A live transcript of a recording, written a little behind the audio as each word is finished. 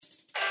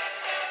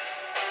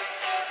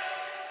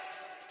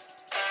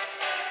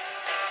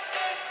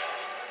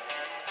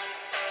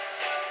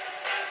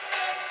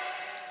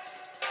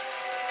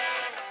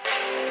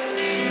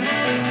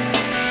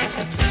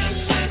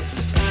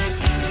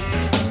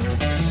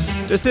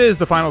This is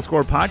the Final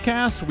Score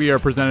podcast. We are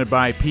presented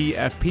by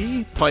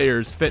PFP,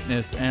 Players,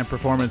 Fitness, and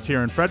Performance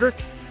here in Frederick.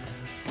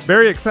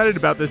 Very excited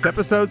about this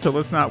episode, so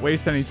let's not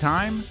waste any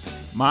time.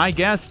 My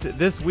guest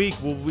this week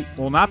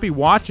will not be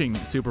watching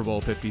Super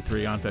Bowl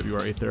 53 on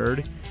February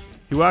 3rd.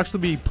 He will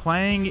actually be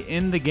playing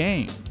in the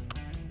game.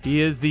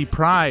 He is the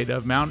pride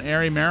of Mount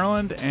Airy,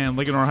 Maryland, and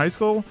Linganore High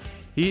School.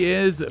 He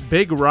is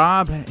Big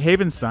Rob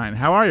Havenstein.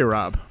 How are you,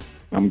 Rob?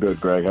 I'm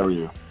good, Greg. How are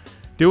you?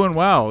 Doing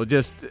well.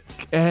 Just,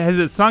 has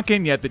it sunk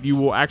in yet that you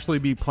will actually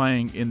be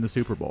playing in the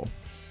Super Bowl?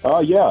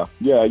 Yeah.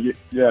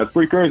 It's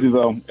pretty crazy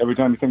though. Every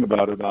time you think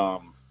about it, a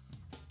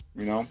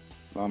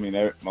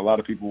lot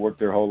of people work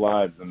their whole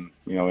lives, and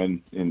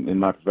in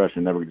my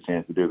profession, never get a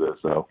chance to do this.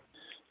 So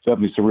it's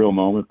definitely a surreal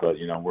moment. But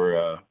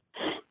we're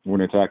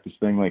gonna attack this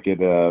thing like it,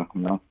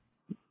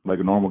 like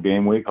a normal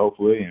game week,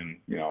 hopefully, and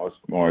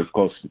as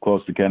close to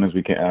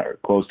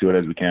it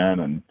as we can,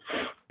 and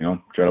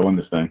try to win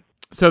this thing.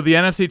 So the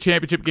NFC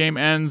Championship game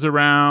ends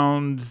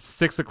around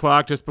 6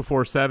 o'clock, just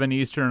before 7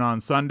 Eastern on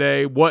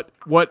Sunday. What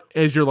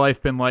has your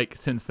life been like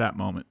since that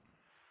moment?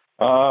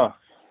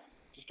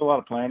 Just a lot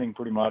of planning,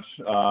 pretty much.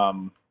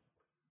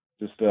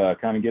 Just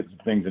kind of getting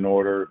things in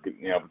order,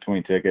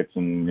 between tickets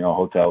and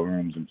hotel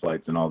rooms and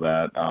flights and all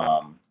that.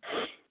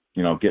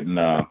 Getting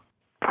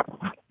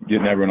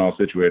everyone all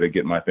situated,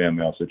 getting my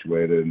family all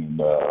situated,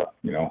 and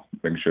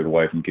making sure the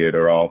wife and kid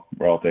are all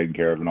taken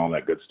care of and all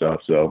that good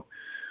stuff. So.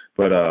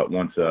 But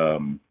once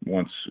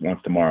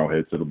tomorrow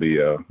hits, it'll be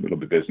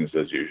business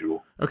as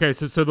usual. Okay,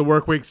 so the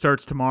work week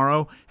starts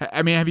tomorrow.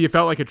 I mean, have you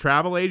felt like a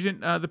travel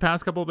agent the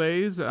past couple of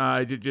days?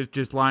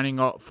 Just lining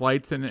all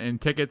flights and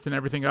tickets and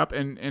everything up.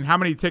 And how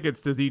many tickets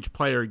does each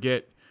player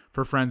get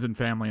for friends and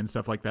family and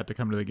stuff like that to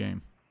come to the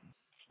game?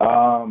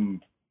 For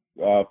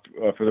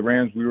the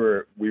Rams,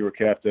 we were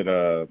capped at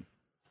 15.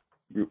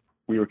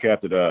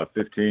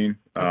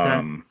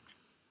 Okay.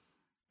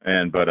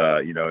 It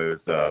was.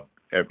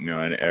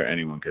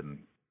 Anyone can,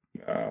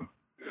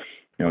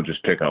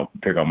 just pick how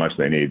much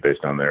they need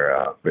based on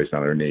their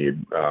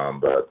need. I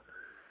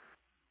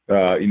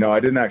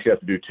didn't actually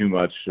have to do too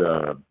much,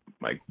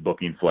 like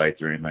booking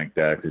flights or anything like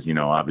that, because,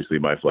 obviously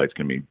my flights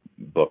can be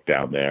booked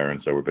down there. And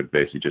so we're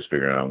basically just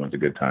figuring out when's a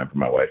good time for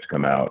my wife to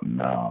come out.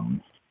 And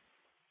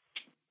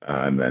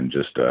then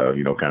just,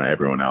 kind of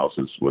everyone else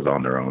was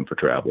on their own for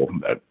travel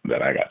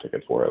that I got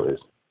tickets for, at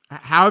least.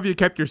 How have you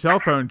kept your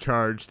cell phone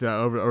charged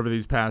over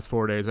these past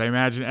 4 days? I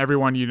imagine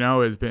everyone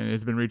has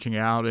been reaching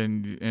out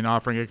and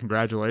offering a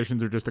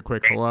congratulations or just a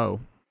quick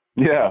hello.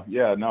 Yeah,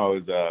 no,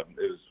 it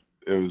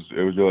was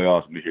really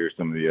awesome to hear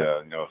some of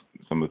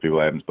the people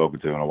I haven't spoken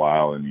to in a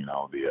while, and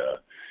the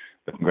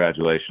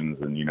congratulations,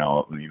 and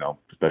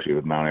especially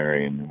with Mount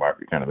Airy and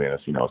Newmarket kind of being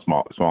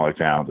smaller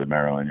towns in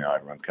Maryland,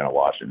 everyone's kind of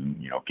watching,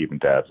 keeping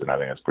tabs, and I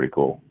think that's pretty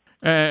cool.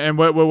 And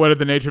what have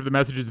the nature of the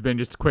messages been?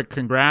 Just quick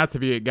congrats?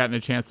 Have you gotten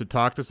a chance to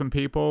talk to some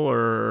people?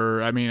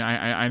 Or I mean,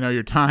 I know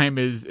your time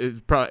is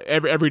probably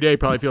every day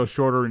probably feels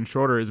shorter and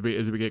shorter as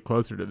we get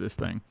closer to this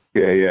thing.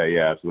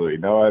 Yeah, absolutely.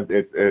 No,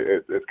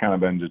 it's kind of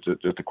been just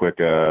a quick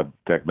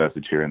text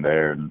message here and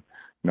there, and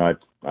I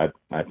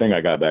think I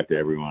got back to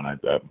everyone.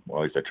 At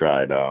least I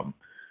tried. To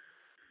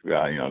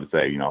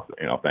say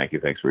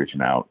thanks for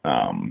reaching out.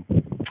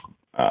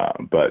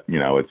 But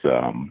it's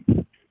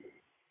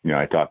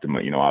I talked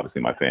to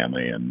obviously my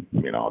family and,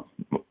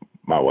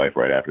 my wife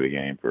right after the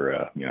game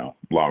for,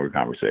 longer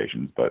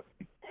conversations, but,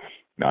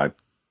 I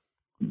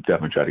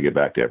definitely try to get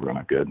back to everyone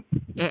I could.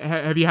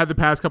 Have you had the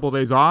past couple of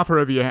days off, or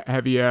have you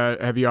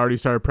already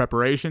started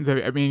preparations?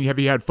 Have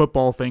you had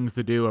football things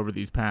to do over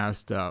these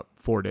past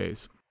 4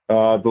 days?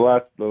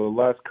 The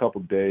last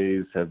couple of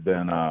days have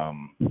been,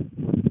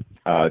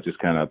 just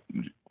kind of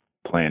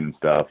planning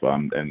stuff,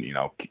 and,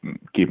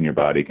 keeping your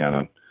body kind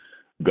of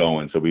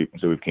going. So we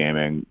came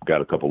in, got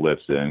a couple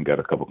lifts in, got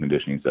a couple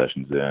conditioning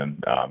sessions in.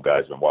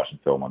 Guys have been watching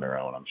film on their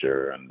own, I'm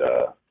sure. And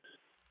but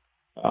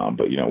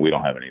we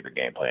don't have any of the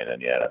game plan in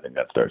yet. I think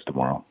that starts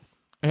tomorrow.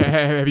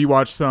 Have you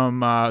watched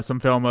some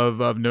film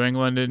of New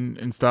England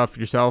and stuff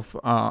yourself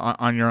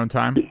on your own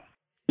time?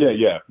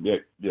 Yeah.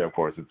 Of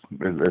course,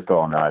 it's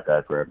all on the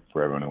iPad for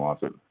everyone who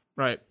wants it.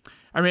 Right.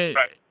 I mean,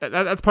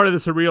 that's part of the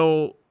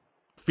surreal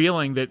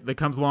feeling that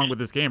comes along with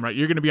this game, right?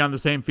 You're going to be on the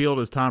same field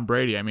as Tom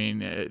Brady. I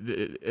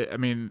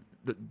mean,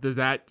 does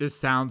that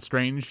just sound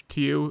strange to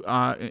you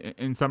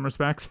in some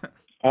respects?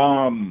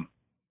 Maybe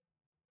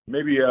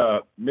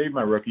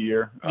my rookie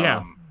year.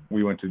 Yeah.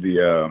 We went to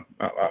the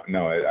I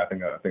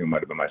think it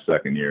might have been my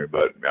second year,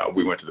 but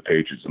we went to the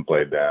Patriots and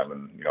played them,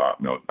 and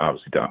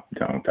obviously Tom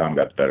got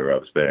the better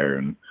of us there,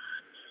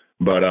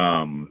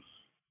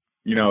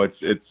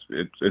 it's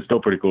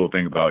still pretty cool to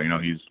think about.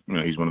 He's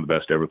one of the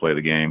best to ever play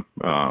the game.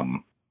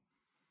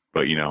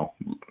 But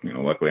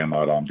luckily I'm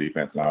not on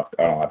defense now.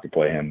 I don't have to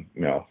play him,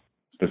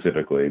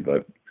 specifically.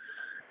 But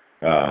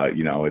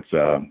it's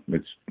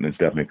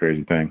definitely a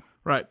crazy thing.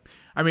 Right.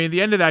 I mean,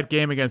 the end of that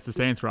game against the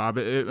Saints, Rob,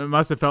 it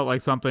must have felt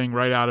like something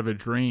right out of a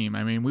dream.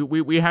 I mean,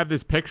 we have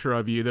this picture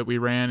of you that we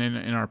ran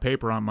in our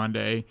paper on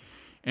Monday,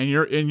 and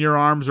your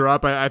arms are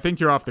up. I think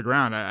you're off the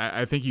ground.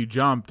 I think you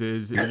jumped.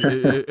 Is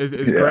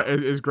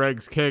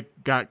Greg's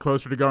kick got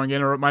closer to going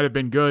in, or it might have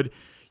been good?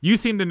 You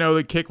seem to know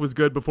the kick was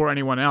good before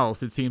anyone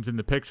else. It seems in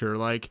the picture.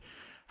 Like,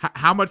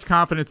 how much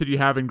confidence did you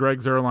have in Greg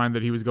Zuerlein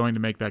that he was going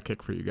to make that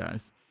kick for you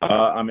guys?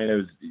 I mean, it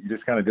was, you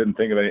just kind of didn't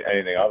think of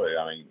anything of it.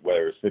 I mean,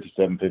 whether it was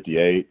 57,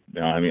 58,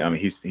 you know, I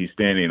mean, he's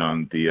standing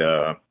on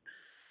the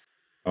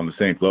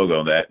Saints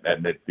logo that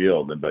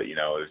midfield, but you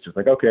know, it was just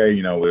like, okay,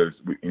 you know, we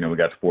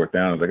got to fourth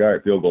down. I was like, all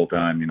right, field goal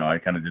time. You know, I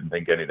kind of didn't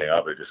think anything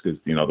of it just because,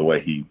 you know, the way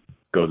he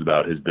goes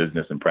about his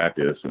business and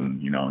practice,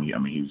 and you know, I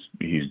mean,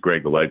 he's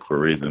Greg the Leg for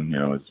a reason. You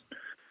know,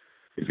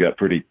 he's got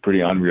pretty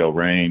unreal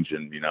range,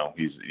 and you know,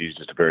 he's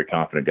just a very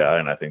confident guy,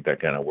 and I think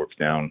that kind of works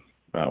down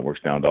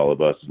to all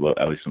of us,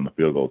 at least on the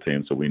field goal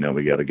team. So we know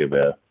we got to give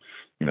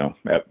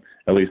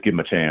at least give him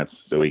a chance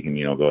so he can,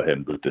 you know, go ahead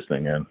and boot this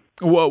thing in.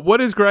 Well,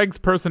 what is Greg's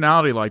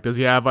personality like? Does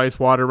he have ice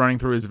water running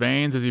through his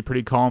veins? Is he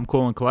pretty calm,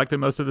 cool, and collected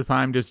most of the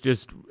time?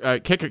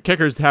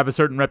 Kickers have a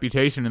certain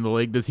reputation in the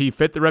league. Does he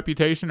fit the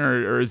reputation,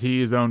 or is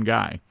he his own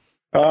guy?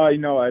 You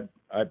know,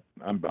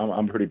 I'm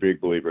a pretty big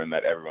believer in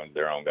that everyone's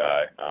their own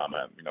guy.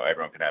 You know,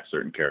 everyone can have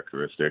certain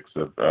characteristics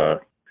of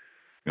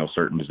you know,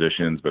 certain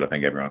positions, but I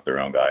think everyone's their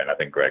own guy, and I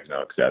think Greg's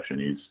no exception.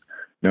 He's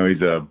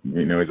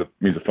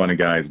a funny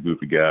guy, he's a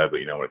goofy guy, but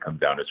you know, when it comes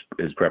down to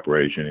his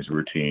preparation, his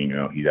routine, you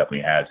know, he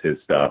definitely has his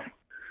stuff.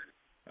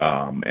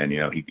 And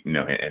you know, he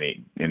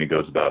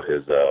goes about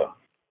his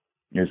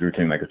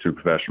routine like a true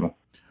professional.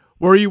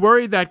 Were you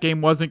worried that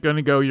game wasn't going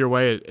to go your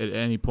way at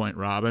any point,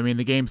 Rob? I mean,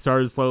 the game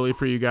started slowly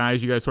for you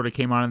guys. You guys sort of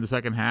came on in the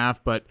second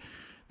half, but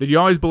did you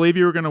always believe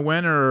you were going to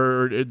win,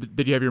 or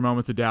did you have your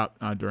moments of doubt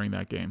during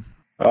that game?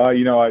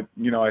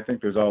 I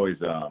think there's always,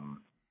 you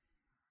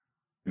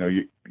know,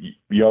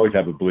 you always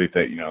have a belief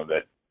that, you know,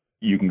 that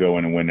you can go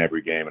in and win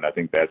every game, and I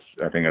think that's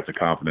a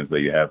confidence that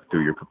you have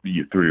through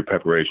your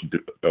preparation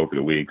over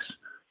the weeks.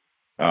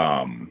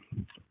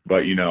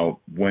 But you know,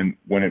 when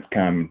it's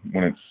time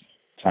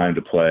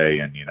to play,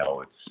 and you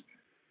know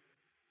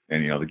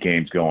the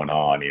game's going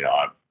on, you know,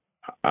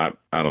 I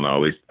don't know,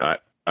 at least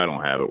I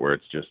don't have it where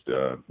it's just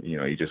you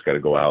know, you just got to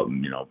go out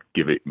and, you know,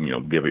 give it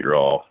your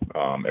all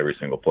every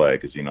single play,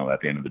 because you know,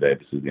 at the end of the day,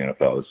 this is the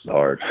NFL. This is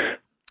hard.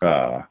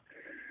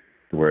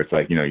 Where it's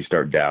like, you know, you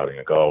start doubting,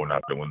 like, oh, we're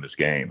not going to win this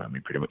game. I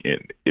mean, pretty much,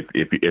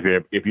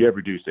 if you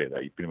ever do say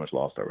that, you pretty much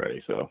lost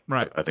already. So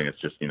right. I think it's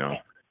just, you know,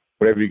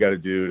 whatever you got to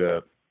do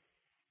to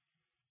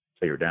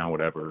say you're down,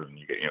 whatever, and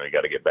you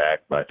got to get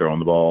back by throwing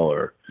the ball,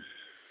 or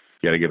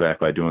you got to get back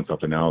by doing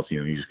something else. You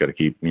know, you just got to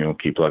keep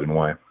plugging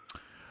away.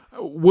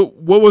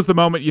 What was the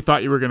moment you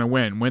thought you were going to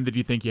win? When did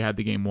you think you had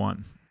the game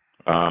won?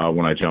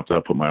 When I jumped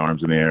up, put my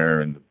arms in the air,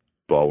 and the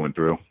ball went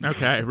through.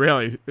 Okay,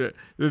 really?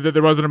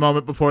 There wasn't a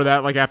moment before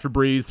that, like after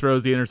Breeze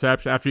throws the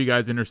interception, after you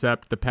guys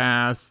intercept the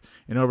pass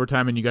in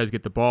overtime and you guys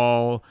get the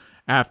ball,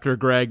 after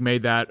Greg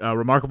made that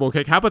remarkable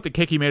kick. How about the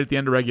kick he made at the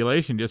end of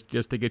regulation, just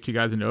to get you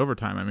guys into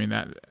overtime? I mean,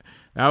 that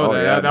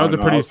was a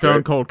pretty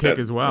stone cold kick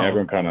as well.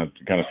 Everyone kind of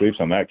sleeps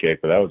on that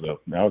kick, but that was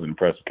an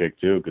impressive kick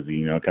too, because he,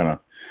 you know, kind of.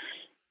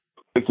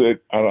 I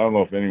don't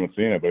know if anyone's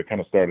seen it, but it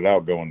kind of started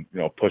out going, you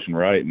know, pushing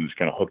right, and just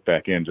kind of hooked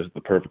back in just at the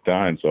perfect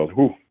time. So,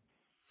 whew,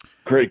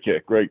 great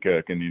kick.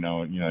 And, you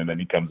know, and then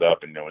he comes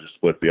up and, you know, just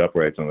splits the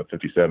uprights on the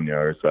 57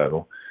 yards, so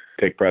it'll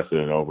take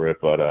precedent over it.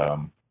 But,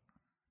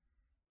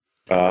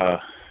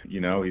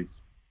 you know, he's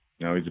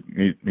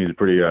a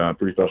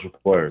pretty special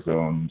player, so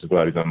I'm just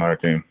glad he's on our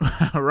team.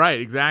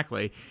 Right,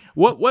 exactly.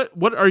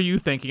 What are you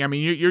thinking? I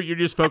mean, you're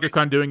just focused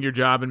on doing your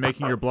job and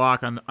making your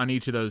block on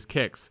each of those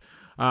kicks.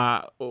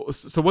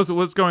 So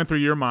what's going through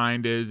your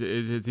mind is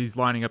he's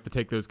lining up to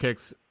take those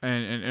kicks,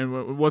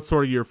 and what's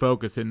sort of your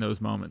focus in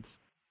those moments?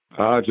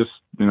 Just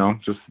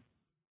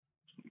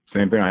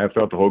same thing I have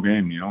throughout the whole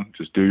game. You know,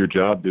 just do your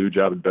job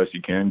as best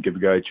you can, give the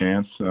guy a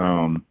chance.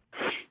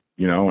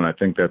 You know, and I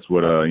think that's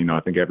what you know, I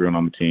think everyone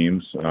on the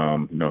teams,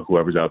 you know,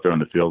 whoever's out there on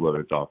the field,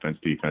 whether it's offense,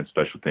 defense,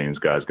 special teams,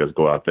 guys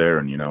go out there,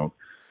 and you know,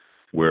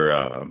 we're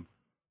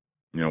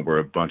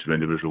a bunch of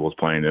individuals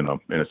playing in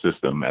a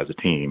system as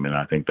a team, and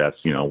I think that's,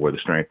 you know, where the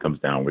strength comes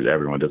down, where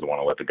everyone doesn't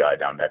want to let the guy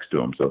down next to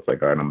him. So it's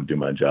like, all right, I'm gonna do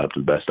my job to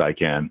the best I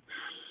can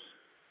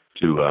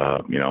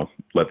to you know,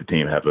 let the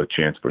team have a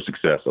chance for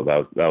success. So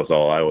that was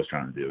all I was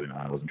trying to do. You know,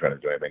 I wasn't trying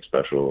to do anything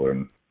special,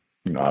 and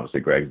you know, obviously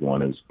Greg's the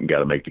one who's got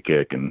to make the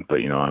kick, but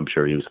you know, I'm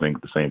sure he was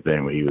thinking the same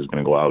thing, where he was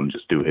going to go out and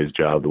just do his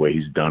job the way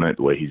he's done it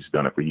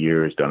for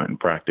years, done it in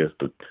practice,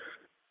 but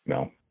you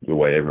know, the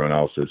way everyone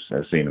else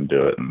has seen him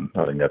do it, and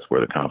I think that's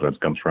where the confidence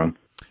comes from.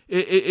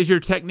 Is your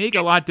technique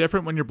a lot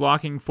different when you're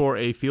blocking for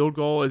a field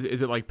goal?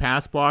 Is it like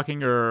pass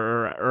blocking,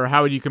 or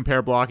how would you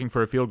compare blocking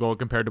for a field goal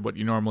compared to what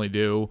you normally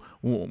do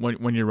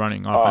when you're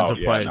running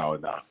offensive plays? No,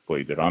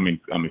 please. I mean,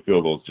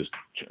 field goals just,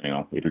 you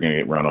know, if you're going to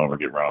get run over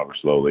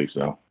slowly.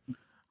 So.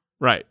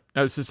 Right.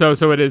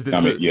 So it is.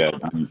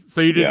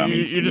 So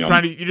you're just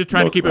trying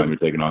to keep it. You're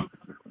taking on.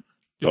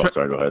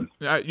 Sorry. Go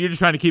ahead. You're just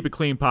trying to keep a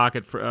clean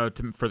pocket for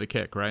the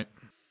kick, right?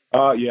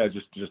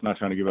 Just not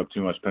trying to give up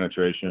too much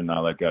penetration,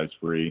 not let guys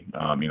free.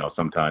 You know,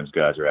 sometimes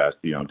guys are asked,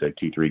 you know, take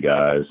 2-3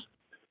 guys,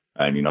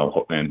 and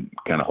and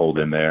kind of hold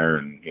in there.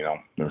 And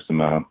there's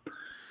some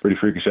pretty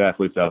freakish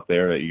athletes out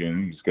there that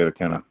you just got to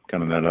kind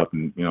of net up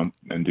and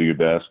and do your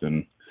best,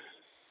 and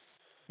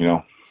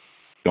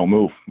don't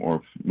move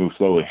or move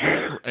slowly.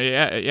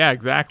 Yeah,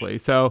 exactly.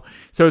 So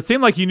it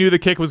seemed like you knew the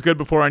kick was good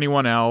before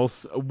anyone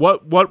else.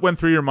 What went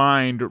through your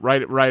mind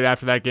right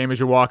after that game as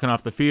you're walking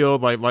off the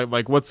field?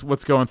 Like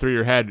what's going through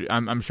your head?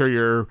 I'm sure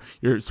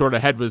your sort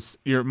of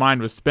your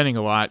mind was spinning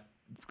a lot,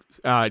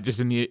 just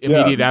in the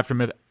immediate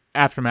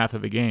aftermath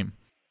of the game.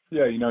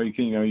 Yeah, you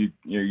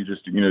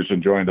just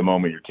enjoying the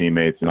moment, your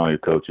teammates and all your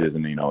coaches,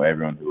 and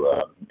everyone who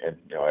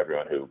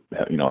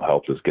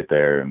helped us get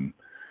there. And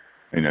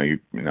I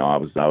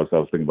was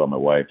thinking about my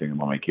wife, thinking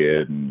about my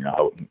kid, and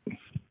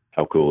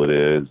how cool it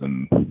is,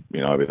 and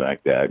everything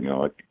like that.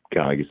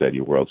 Kind of like you said,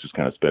 your world's just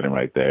kind of spinning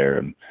right there.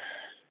 And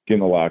get in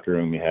the locker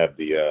room, you have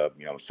the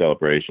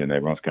celebration.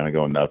 Everyone's kind of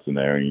going nuts in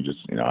there, and you just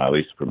at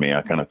least for me,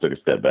 I kind of took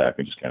a step back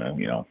and just kind of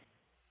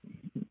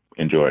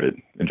enjoyed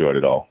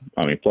it all.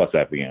 I mean, plus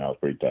after the game, I was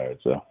pretty tired,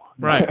 so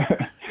right,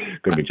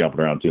 couldn't be jumping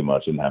around too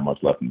much, and have much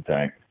left in the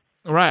tank.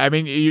 Right. I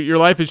mean, your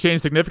life has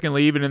changed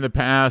significantly, even in the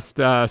past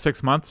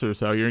 6 months or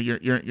so.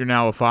 You're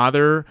now a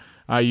father.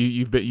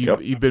 You've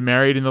been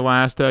married in the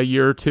last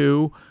year or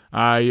two.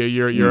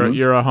 You're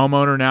a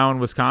homeowner now in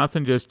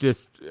Wisconsin.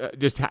 Just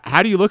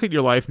how do you look at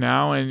your life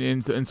now,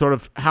 and sort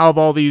of how have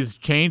all these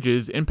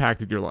changes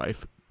impacted your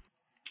life?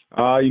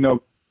 I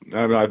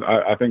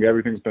think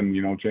everything's been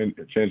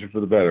changing for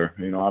the better.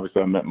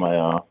 Obviously I met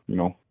my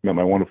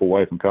wonderful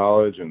wife in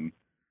college, and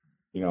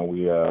we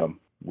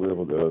were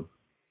able to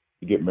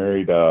get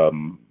married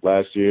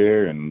last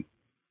year, and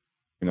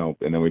and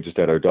then we just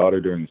had our daughter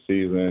during the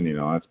season.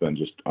 It's been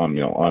just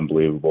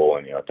unbelievable,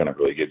 and it kind of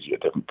really gives you a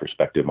different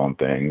perspective on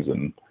things,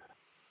 and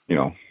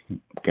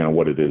kind of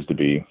what it is to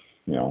be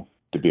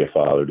a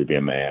father, to be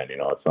a man.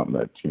 It's something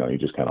that you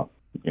just kind of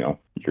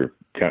you're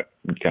kind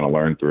of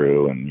learn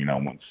through, and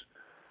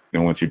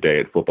once your day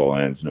at football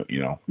ends,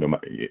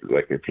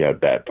 like if you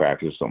have bad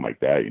practice or something like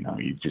that,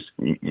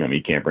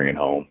 you can't bring it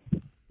home.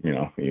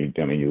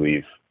 You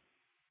leave.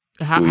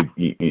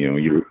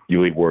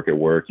 You leave work at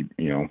work.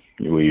 You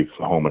leave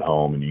home at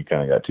home, and you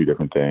kind of got two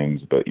different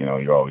things, but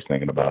you're always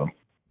thinking about them.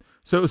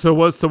 So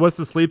what's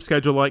the sleep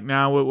schedule like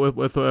now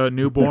with a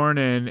newborn,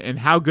 and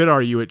how good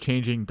are you at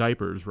changing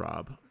diapers,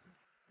 Rob?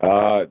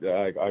 I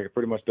can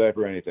pretty much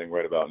diaper anything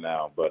right about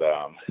now, but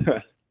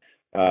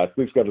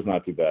sleep schedule's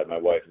not too bad. My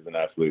wife is an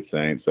absolute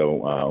saint,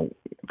 so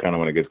kind of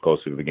when it gets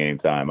closer to the game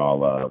time,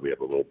 we have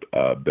a little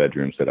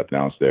bedroom set up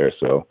downstairs,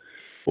 so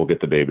we'll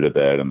get the baby to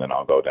bed, and then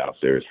I'll go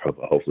downstairs for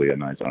hopefully a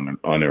nice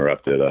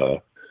uninterrupted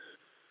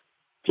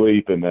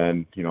sleep, and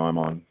then I'm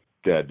on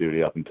dad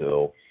duty up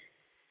until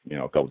a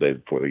couple days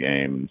before the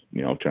game,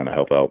 trying to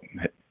help out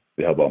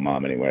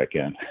mom any way I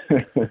can.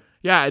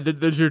 Yeah,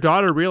 does your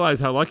daughter realize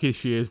how lucky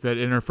she is that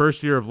in her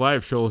first year of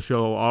life she'll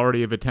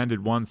already have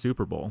attended one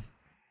Super Bowl?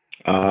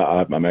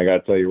 I got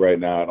to tell you right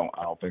now, I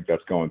don't think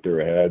that's going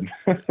through her head.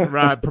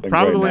 Right,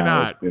 probably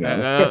not.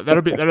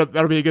 That'll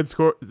be a good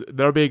score.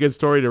 That'll be a good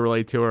story to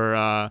relate to her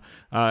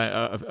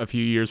a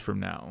few years from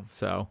now.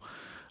 So,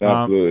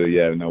 absolutely,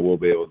 yeah. No, we'll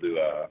be able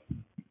to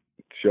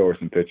show her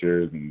some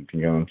pictures, and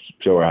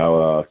show her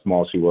how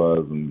small she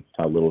was and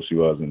how little she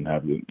was, and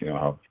have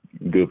how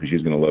goofy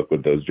she's going to look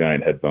with those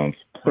giant headphones.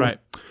 Right.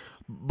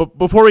 But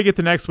before we get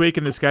to next week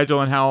and the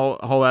schedule and how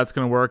that's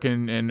going to work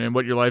and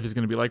what your life is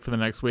going to be like for the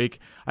next week,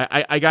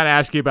 I got to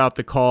ask you about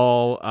the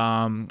call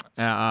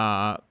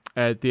at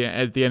the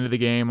end of the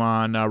game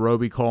on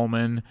Roby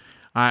Coleman.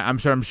 I'm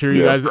sure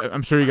you guys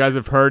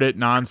have heard it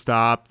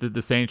nonstop. That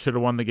the Saints should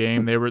have won the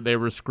game. They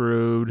were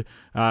screwed.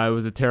 It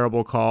was a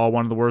terrible call,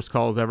 one of the worst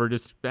calls ever.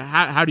 Just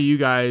how do you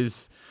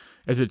guys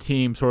as a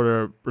team sort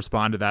of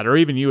respond to that, or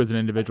even you as an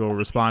individual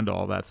respond to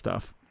all that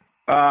stuff?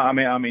 I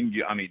mean,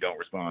 you don't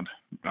respond.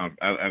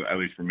 At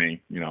least for me,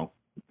 it's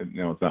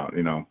not,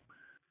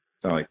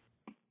 it's not like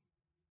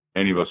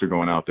any of us are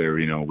going out there,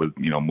 with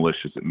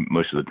malicious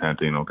intent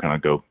to, kind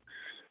of go,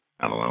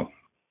 I don't know,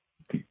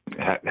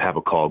 have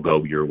a call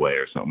go your way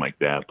or something like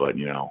that. But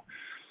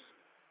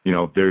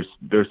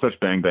there's such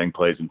bang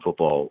plays in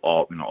football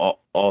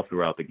all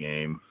throughout the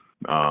game.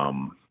 I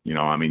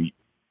mean,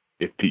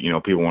 if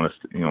people want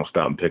to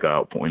stop and pick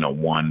out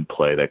one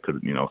play that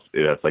could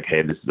that's like,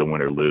 hey, this is a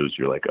win or lose,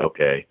 you're like,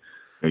 okay,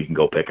 you can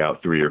go pick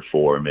out 3 or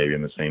 4 maybe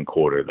in the same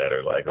quarter that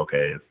are like,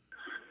 okay,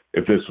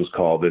 if this was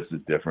called, this is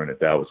different. If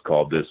that was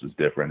called, this was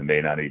different. And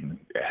may not even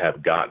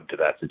have gotten to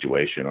that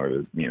situation,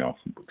 or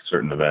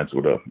certain events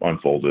would have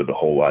unfolded a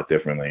whole lot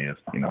differently if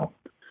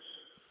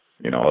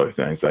other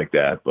things like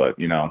that. But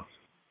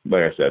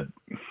like I said,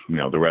 the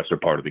refs are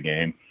part of the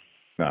game.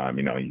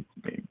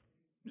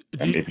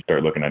 And if you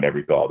start looking at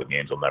every call, the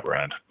games will never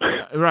end.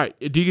 Right.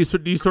 Do you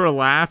sort of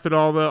laugh at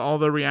all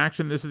the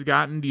reaction this has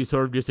gotten? Do you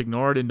sort of just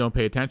ignore it and don't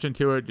pay attention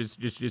to it?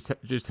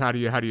 Just how do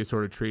you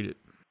sort of treat it?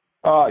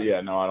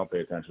 Yeah, no, I don't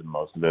pay attention to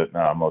most of it.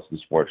 Most of the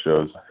sports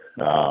shows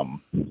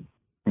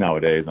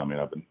nowadays. I mean,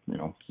 I've been,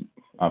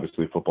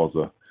 obviously football's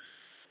a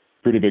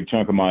pretty big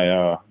chunk of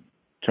my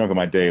chunk of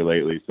my day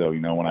lately. So,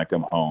 when I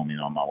come home,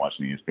 I'm not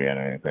watching ESPN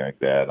or anything like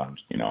that.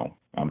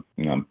 I'm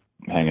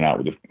hanging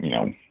out with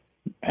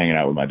hanging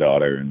out with my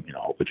daughter and,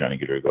 hopefully trying to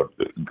get her to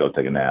go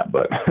take a nap.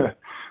 But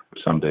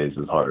some days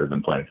it's harder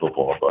than playing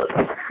football. But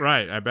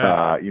right, I bet.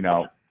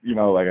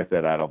 Like I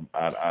said, I don't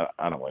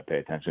really pay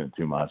attention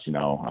too much.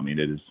 I mean,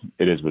 it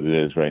is what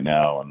it is right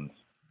now, and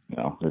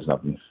there's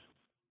nothing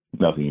you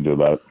can do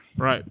about it.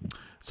 Right.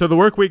 So the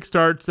work week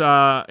starts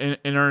in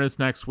earnest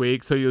next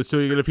week. So you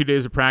get a few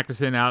days of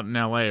practicing out in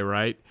LA,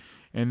 right?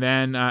 And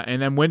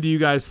then when do you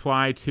guys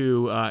fly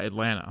to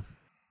Atlanta?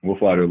 We'll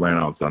fly to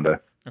Atlanta on Sunday.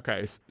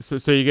 Okay.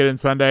 So you get in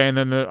Sunday, and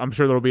then I'm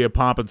sure there'll be a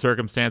pomp and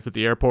circumstance at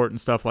the airport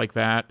and stuff like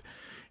that.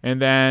 And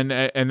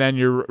then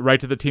you're right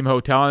to the team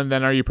hotel, and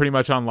then are you pretty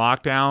much on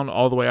lockdown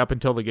all the way up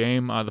until the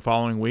game the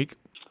following week?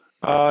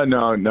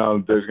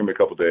 No. There's gonna be a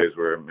couple of days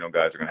where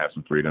guys are gonna have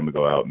some freedom to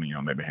go out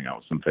and maybe hang out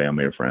with some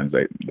family or friends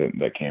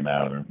that came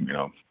out, or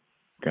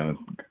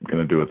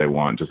gonna do what they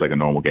want, just like a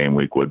normal game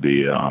week would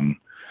be. And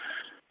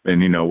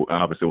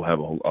obviously we'll have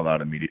a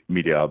lot of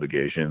media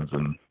obligations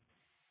and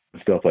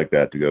stuff like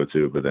that to go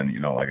to. But then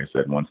like I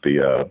said, once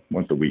the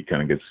week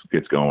kind of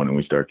gets going and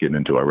we start getting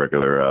into our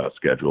regular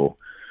schedule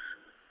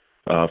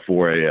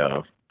for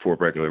a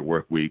regular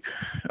work week,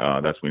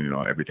 that's when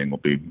everything will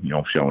be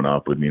showing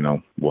up,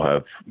 and we'll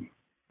have,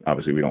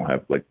 obviously we don't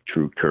have like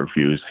true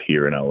curfews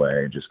here in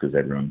LA just because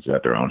everyone's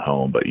at their own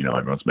home, but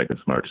everyone's making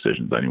smart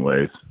decisions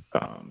anyways.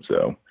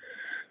 So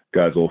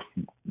guys will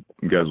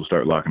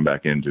start locking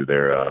back into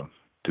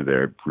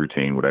their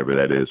routine, whatever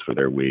that is for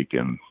their week,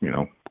 and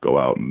go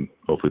out and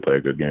hopefully play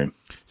a good game.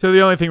 So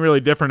the only thing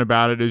really different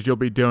about it is you'll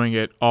be doing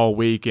it all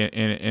week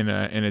in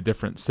a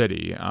different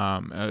city.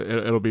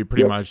 It'll be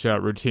pretty much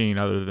routine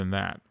other than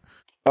that.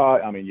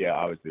 Obviously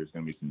there's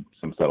going to be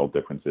some subtle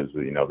differences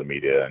with the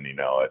media, and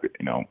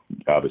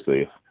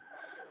obviously if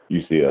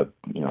you see a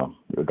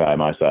guy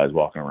my size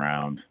walking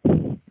around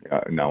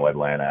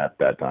Atlanta at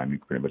that time, you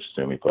can pretty much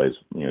assume he plays,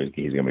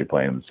 he's going to be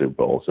playing in the Super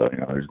Bowl. So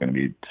there's going to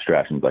be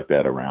distractions like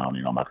that around.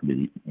 I'm not going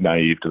to be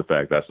naive to the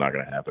fact that's not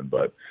going to happen,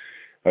 but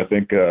I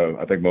think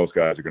most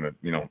guys are going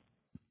to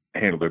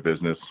handle their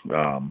business.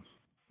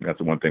 That's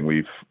the one thing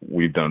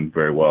we've done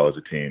very well as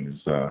a team is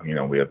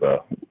we have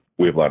a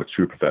lot of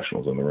true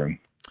professionals in the room.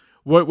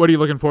 What are you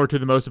looking forward to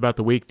the most about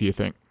the week, do you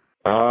think?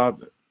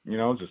 Probably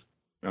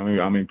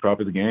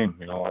the game.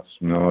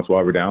 That's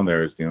why we're down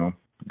there is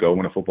go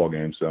win a football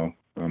game. So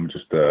I'm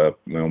just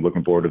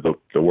looking forward to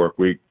the work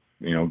week.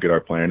 Get our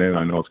plan in.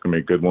 I know it's going to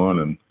be a good one,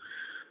 and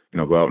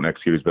go out and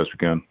execute as best we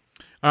can.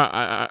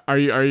 Are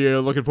you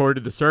looking forward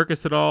to the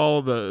circus at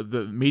all?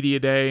 The media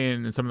day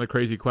and some of the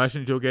crazy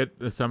questions you'll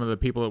get. Some of the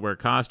people that wear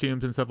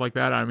costumes and stuff like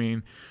that. I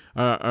mean,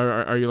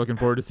 are you looking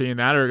forward to seeing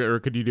that,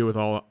 or could you do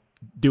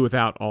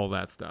without all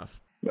that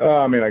stuff?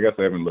 I guess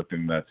I haven't looked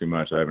into that too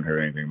much. I haven't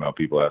heard anything about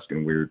people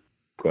asking weird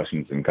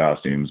questions in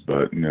costumes,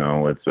 but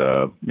it's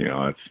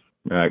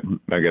I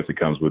guess it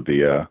comes with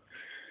the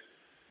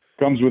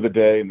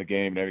day and the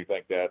game and everything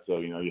like that. So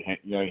you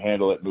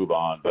handle it, and move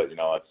on. But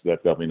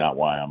that's definitely not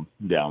why I'm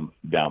down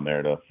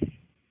there to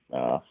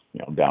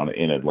down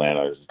in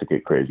Atlanta, just to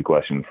get crazy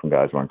questions from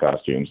guys wearing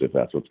costumes if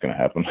that's what's going to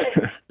happen.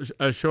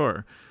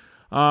 Sure.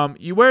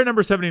 You wear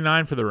number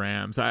 79 for the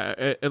Rams.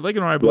 At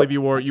Linganore, I believe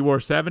you wore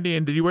 70.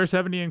 And did you wear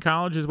 70 in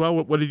college as well?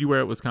 What did you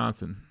wear at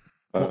Wisconsin?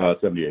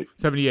 78.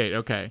 78.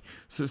 Okay.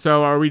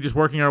 So are we just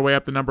working our way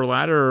up the number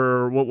ladder,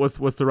 or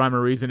what's the rhyme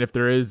or reason, if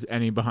there is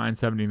any, behind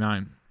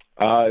 79?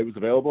 It was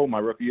available my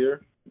rookie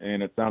year,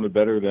 and it sounded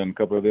better than a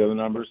couple of the other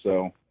numbers.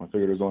 So I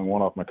figured there's only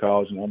one off my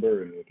college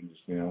number, and we can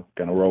just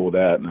kind of roll with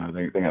that. And I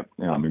think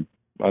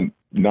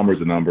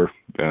number's a number,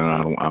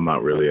 and I'm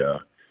not really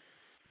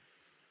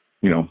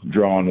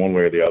drawing one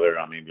way or the other. The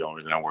only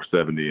reason I wore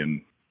 70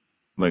 in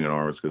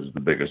Linganore was because it's the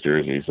biggest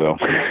jersey. So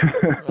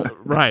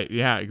right,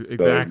 yeah,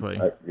 exactly.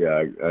 So,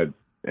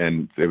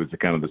 and it was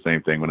kind of the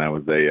same thing when I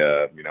was when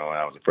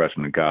I was a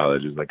freshman in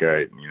college. It's like, all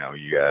right,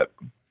 you got.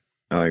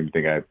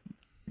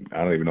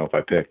 I don't even know if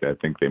I picked. I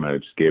think they might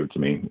have just gave it to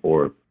me,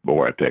 or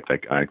I picked. I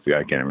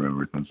can't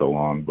remember. It's been so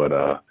long, but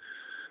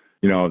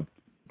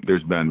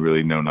there's been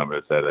really no number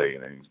that's had a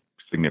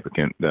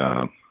significant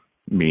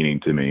meaning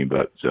to me.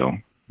 But so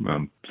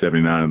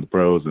 79 in the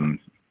pros, and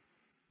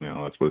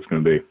that's what it's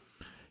going to be.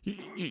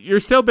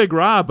 You're still Big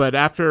Rob, but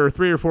after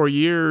 3 or 4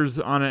 years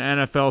on an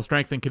NFL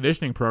strength and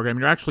conditioning program,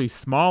 you're actually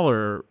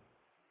smaller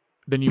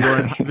than you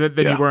were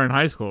you were in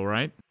high school,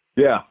 right?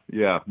 Yeah.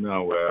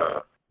 No,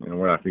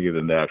 we're not going to give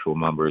them the actual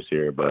numbers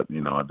here, but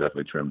I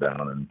definitely trimmed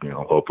down and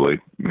hopefully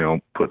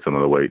put some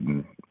of the weight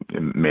and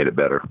made it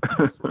better.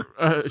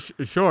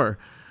 Sure.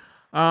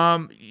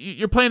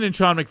 You're playing in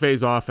Sean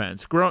McVay's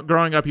offense.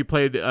 Growing up, you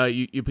played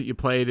you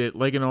played at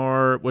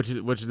Linganore, which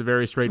is a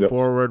very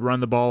straightforward run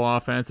the ball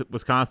offense. At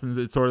Wisconsin,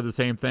 it's sort of the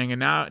same thing. And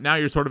now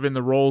you're sort of in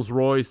the Rolls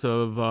Royce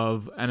of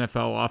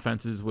NFL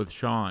offenses with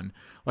Sean.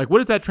 Like, what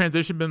has that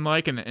transition been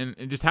like, and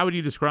just how would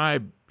you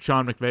describe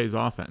Sean McVay's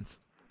offense?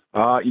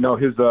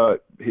 His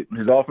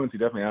offense, he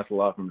definitely asks a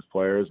lot from his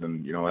players,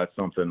 and that's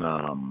something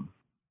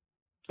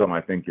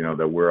I think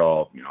that we're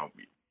all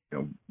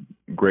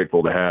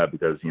grateful to have,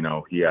 because,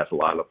 he asks a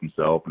lot of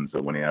himself. And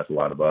so when he asks a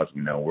lot of us,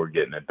 we're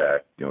getting it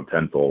back,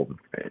 tenfold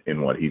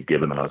in what he's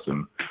given us.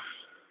 And,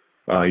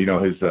 I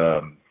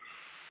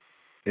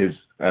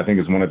think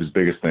is one of his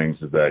biggest things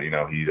is that,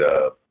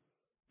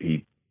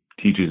 he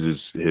teaches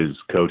his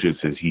coaches,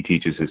 he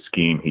teaches his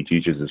scheme, he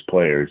teaches his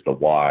players the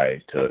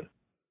why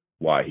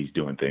he's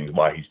doing things,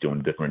 why he's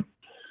doing different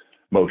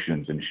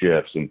motions and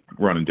shifts and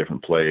running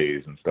different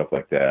plays and stuff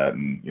like that.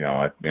 And,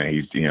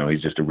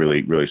 he's just a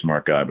really, really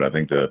smart guy. But I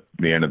think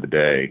the end of the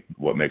day,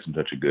 what makes him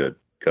such a good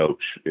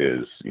coach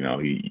is, you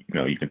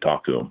can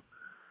talk to him,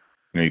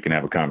 you can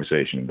have a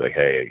conversation and be like,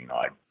 hey,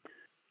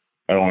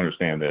 I don't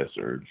understand this,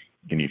 or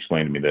can you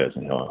explain to me this?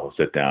 And he'll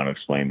sit down and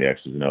explain the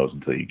X's and O's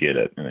until you get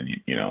it. And then,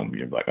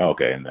 you're like, oh,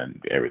 okay. And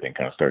then everything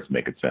kind of starts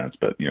making sense.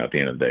 But, at the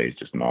end of the day, he's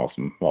just an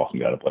awesome, awesome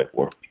guy to play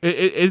for.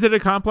 Is it a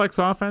complex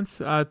offense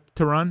to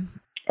run?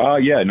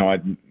 Yeah, no,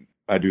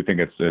 I do think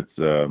it's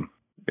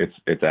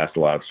asked a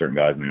lot of certain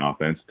guys in the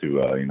offense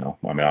to,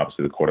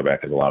 obviously the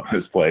quarterback has a lot on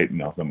his plate.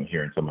 Someone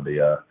hearing some of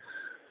the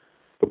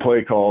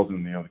play calls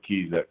and, the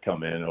keys that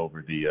come in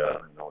over the,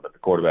 that the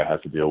quarterback has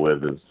to deal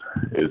with is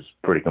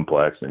pretty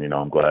complex. And,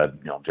 I'm glad,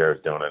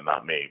 Jared's doing it,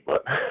 not me.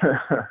 But,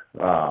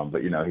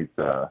 he's,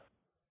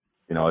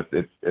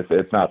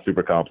 it's not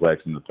super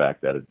complex in the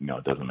fact that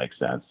it doesn't make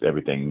sense.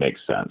 Everything makes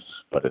sense,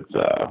 but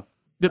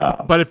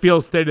but it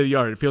feels state of the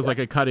art. It feels like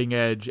a cutting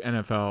edge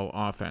NFL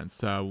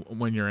offense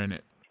when you're in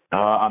it.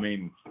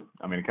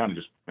 It kind of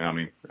just.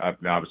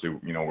 Obviously,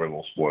 we're a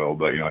little spoiled,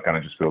 but it kind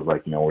of just feels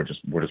like we're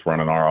just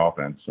running our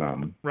offense.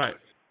 Right.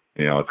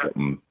 It's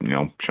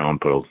Sean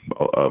put a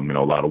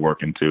lot of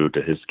work into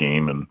his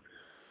scheme, and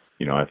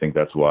I think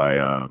that's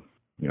why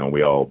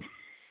we all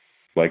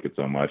like it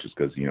so much, is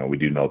because we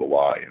do know the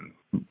why and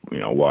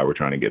why we're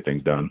trying to get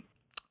things done.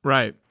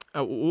 Right.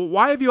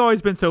 Why have you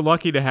always been so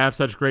lucky to have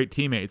such great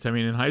teammates?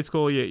 In high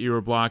school, you were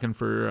blocking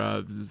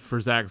for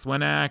Zach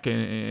Swatek,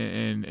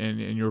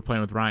 and you were playing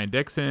with Ryan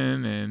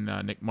Dixon and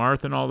Nick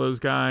Marth and all those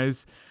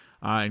guys.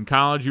 In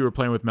college, you were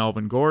playing with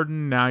Melvin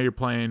Gordon. Now you're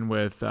playing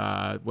with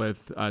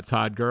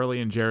Todd Gurley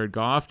and Jared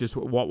Goff. Just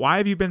why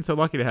have you been so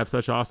lucky to have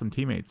such awesome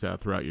teammates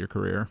throughout your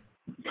career?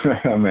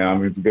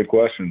 It's a good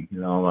question.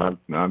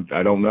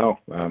 I don't know.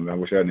 I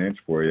wish I had an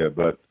answer for you,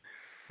 but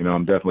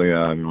I'm definitely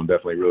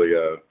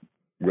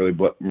really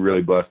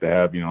blessed to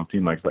have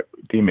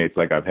teammates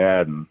like I've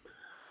had, and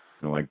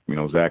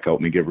Zach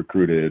helped me get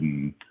recruited,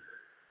 and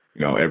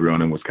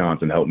everyone in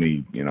Wisconsin helped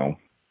me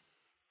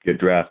get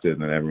drafted,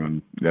 and then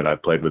everyone that I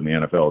played with in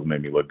the NFL has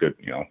made me look good,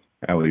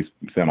 at least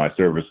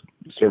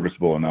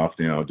serviceable enough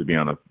to be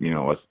on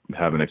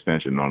have an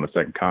extension on a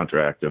second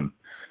contract, and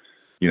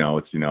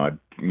I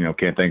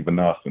can't thank them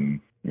enough,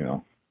 and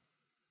and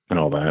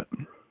all that.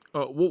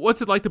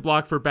 What's it like to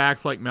block for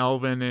backs like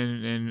Melvin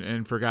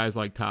and for guys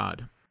like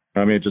Todd?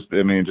 It just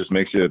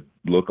makes you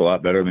look a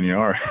lot better than you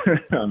are.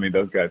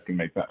 Those guys can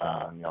make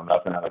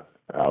nothing out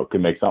of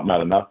can make something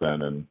out of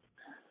nothing, and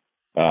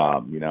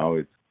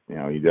it's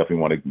you definitely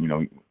want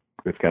to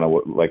it's kind of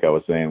like I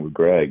was saying with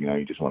Greg.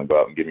 You just want to go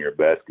out and give him your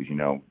best, because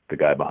the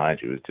guy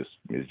behind you is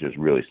just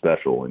really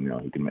special,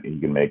 and he can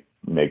make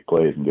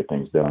plays and get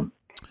things done.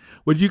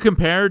 Would you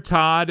compare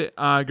Todd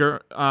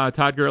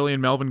Gurley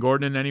and Melvin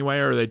Gordon in any way,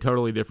 or are they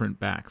totally different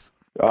backs?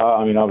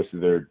 Obviously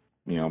they're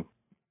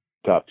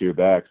top tier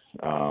backs,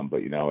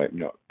 but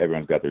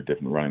everyone's got their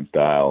different running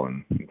style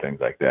and things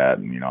like that,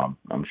 and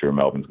I'm sure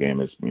Melvin's game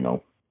has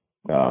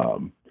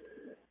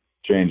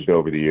changed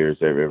over the years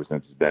ever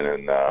since he's been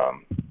in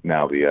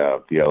now the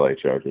LA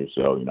Chargers.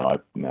 So I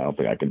don't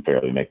think I can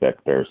fairly make that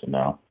comparison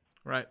now.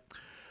 Right.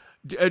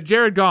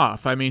 Jared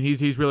Goff,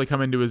 he's really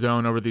come into his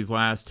own over these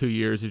last 2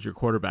 years as your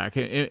quarterback.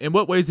 In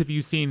what ways have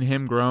you seen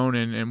him grown,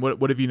 and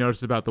what have you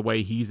noticed about the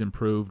way he's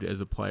improved as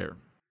a player?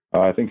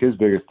 I think his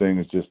biggest thing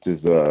is just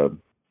his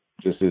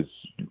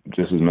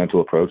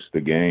mental approach to the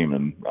game,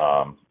 and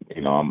I'm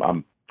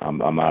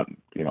not,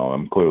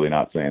 I'm clearly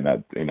not saying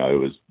that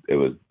it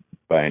was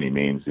by any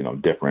means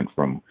different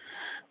from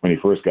when he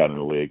first got in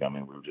the league.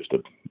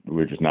 We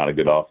were just not a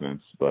good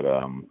offense, but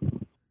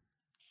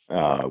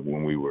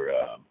when we were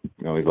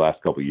these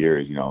last couple of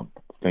years, the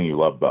thing you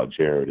love about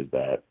Jared is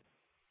that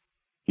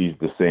he's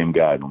the same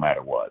guy no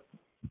matter what.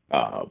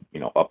 Up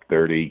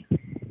 30,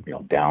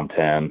 down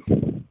 10,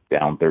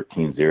 down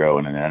 13-0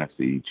 in an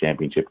NFC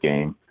championship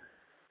game.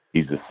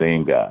 He's the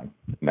same guy,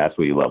 and that's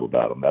what you love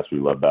about him. That's what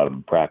you love about him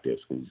in practice,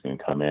 because he's going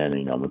to come in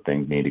and, when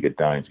things need to get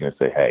done, he's going to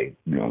say, hey,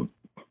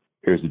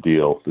 here's the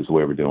deal. This is the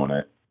way we're doing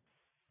it.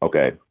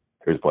 Okay,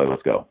 here's the play.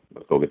 Let's go.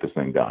 Let's go get this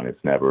thing done.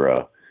 It's never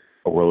a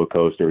roller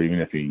coaster, even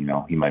if he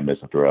might miss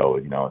a throw.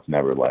 It's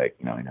never like,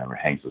 he never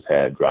hangs his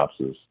head, drops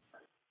his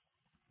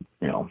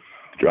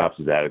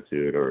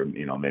attitude, or,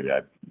 maybe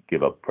I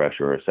give up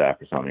pressure or a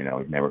sack or something.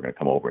 He's never going to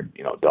come over and,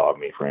 dog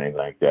me for anything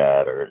like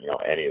that, or,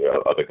 any of the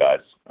other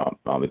guys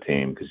on the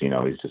team, because, he's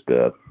just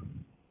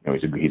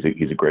he's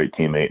a great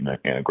teammate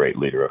and a great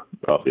leader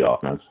of the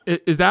offense.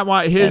 Is that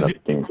why his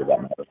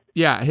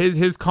Yeah,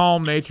 his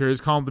calm nature,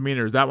 his calm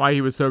demeanor. Is that why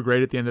he was so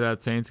great at the end of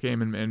that Saints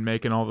game and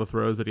making all the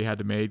throws that he had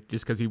to make,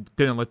 just because he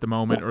didn't let the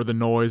moment or the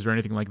noise or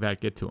anything like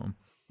that get to him?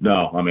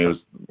 No, I mean,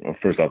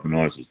 first off, the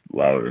noise was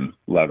louder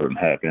than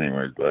heck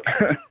anyways, but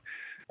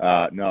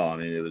no, I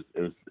mean,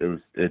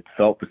 it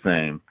felt the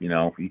same. You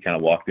know, he kind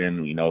of walked in,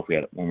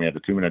 when we had the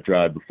 2-minute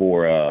drive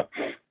before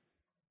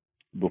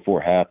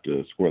half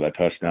to score that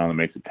touchdown that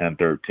makes it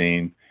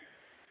 10-13,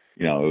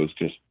 you know, it was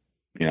just,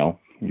 you know,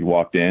 you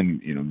walked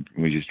in, you know,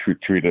 we just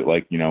treat it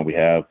like, you know, we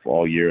have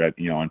all year at,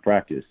 you know, in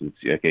practice. It's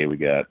okay. We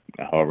got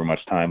however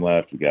much time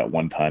left. We got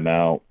one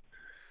timeout.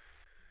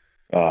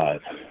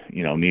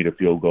 You know, need a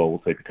field goal, we'll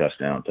take a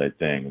touchdown type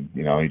thing. And,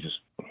 you know, you just,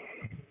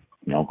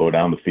 you know, go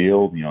down the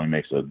field. You know, he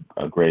makes a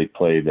great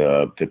play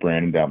to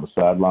Brandon down the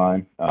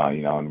sideline.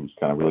 You know, and just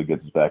kind of really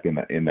gets us back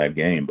in that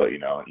game. But, you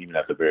know, even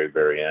at the very,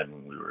 very end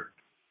when we were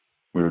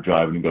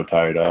driving to go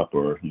tie it up,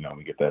 or, you know,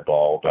 we get that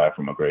ball back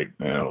from a great,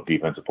 you know,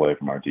 defensive play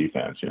from our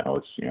defense, you know,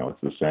 it's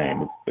the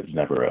same. It's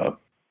never a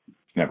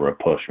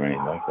push or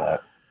anything like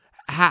that.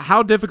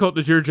 How difficult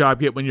does your job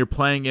get when you're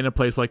playing in a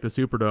place like the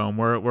Superdome,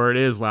 where it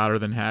is louder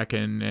than heck,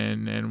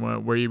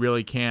 and where you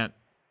really can't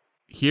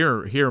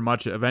hear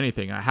much of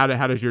anything? How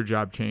does your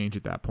job change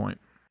at that point?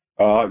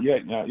 Yeah. I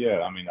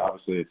mean,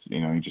 obviously, it's, you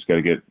know, you just got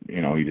to be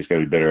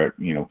better at,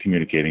 you know,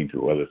 communicating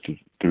through, whether it's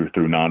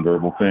through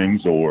nonverbal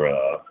things or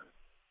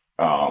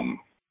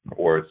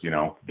it's, you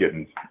know,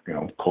 getting, you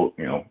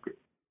know,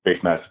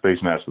 face mask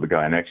with the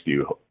guy next to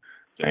you,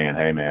 saying,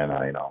 hey man,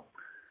 you know,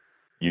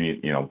 you need,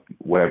 you know,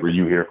 whatever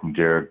you hear from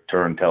Jared,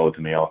 tell it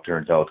to me. I'll tell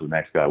it to the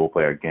next guy. We'll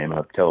play our game on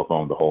the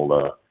telephone the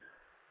whole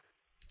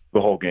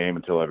game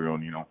until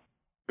everyone, you know,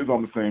 is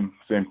on the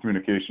same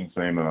communication,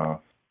 same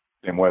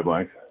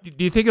wavelength.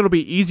 Do you think it'll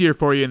be easier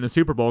for you in the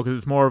Super Bowl because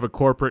it's more of a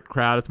corporate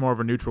crowd? It's more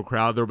of a neutral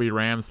crowd. There'll be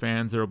Rams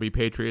fans. There'll be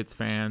Patriots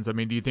fans. I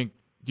mean, do you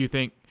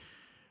think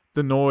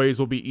the noise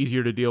will be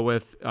easier to deal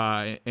with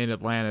in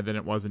Atlanta than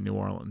it was in New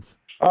Orleans?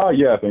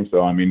 Yeah, I think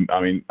so. I mean,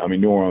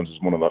 New Orleans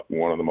is one of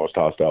the most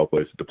hostile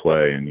places to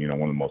play, and, you know,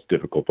 one of the most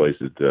difficult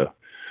places to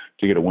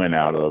get a win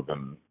out of.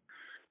 And,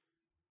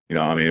 you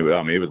know, I mean,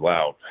 it was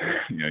loud.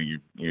 You know,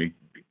 you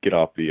get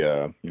off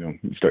the, you know,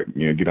 you start,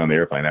 you know, get on the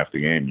airplane after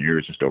the game, your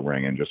ears just start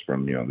ringing just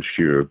from, you know, the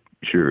sheer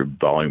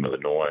volume of the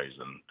noise.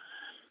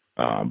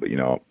 And, but, you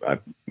know,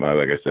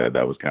 like I said,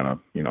 that was kind of,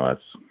 you know,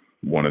 that's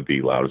one of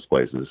the loudest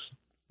places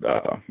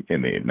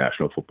in the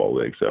National Football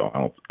League. So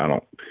I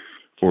don't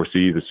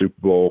foresee the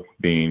Super Bowl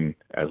being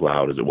as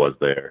loud as it was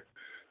there.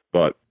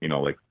 But, you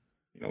know, like,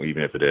 you know,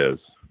 even if it is,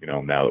 you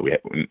know, now we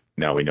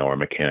know our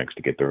mechanics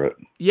to get through it.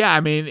 Yeah, I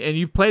mean, and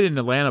you've played in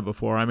Atlanta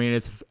before. I mean,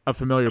 it's a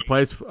familiar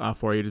place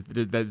for you.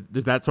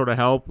 Does that sort of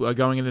help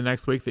going into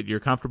next week, that you're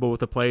comfortable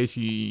with the place?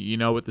 You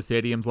know what the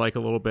stadium's like a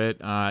little bit.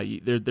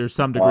 There's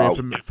some degree of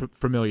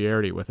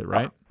familiarity with it,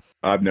 right?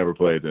 I've never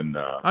played in.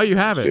 You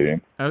haven't.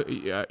 You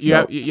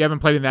you haven't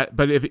played in that,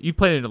 but if you've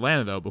played in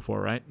Atlanta though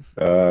before, right?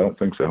 I don't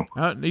think so.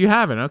 You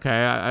haven't.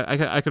 Okay,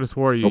 I could have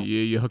swore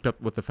you hooked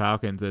up with the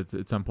Falcons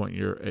at some point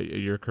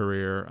in your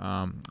career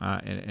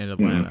in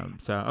Atlanta. Mm-hmm.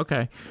 So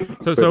okay,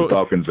 so the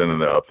Falcons in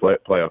the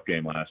playoff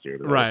game last year,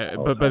 right?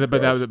 But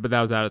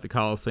that was out at the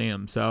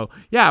Coliseum. So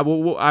yeah,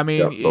 well I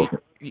mean,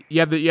 you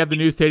have the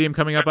new stadium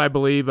coming up, I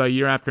believe, a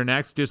year after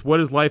next. Just what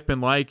has life been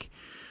like?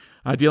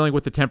 Dealing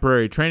with the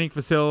temporary training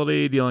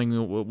facility,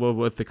 dealing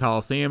with the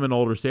Coliseum and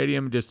older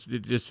stadium, just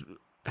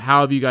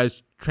how have you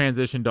guys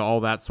transitioned to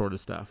all that sort of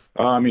stuff?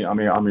 I mean,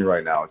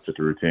 right now it's just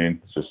a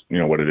routine. It's just, you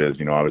know, what it is.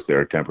 You know, obviously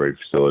our temporary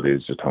facility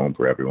is just home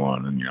for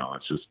everyone, and, you know,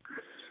 it's just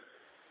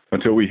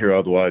until we hear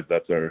otherwise,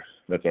 that's our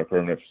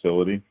permanent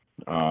facility.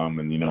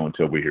 And, you know,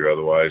 until we hear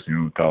otherwise, you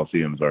know, the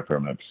Coliseum is our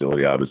permanent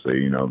facility. Obviously,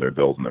 you know, they're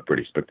building a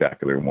pretty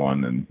spectacular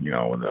one, and, you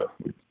know,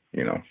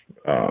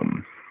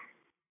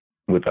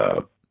 with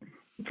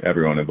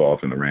everyone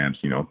involved in the Rams,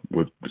 you know,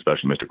 with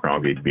especially Mr.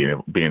 Kroenke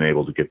being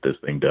able to get this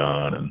thing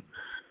done, and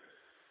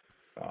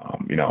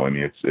you know, I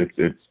mean,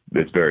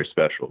 it's very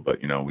special.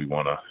 But, you know, we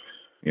want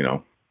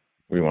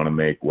to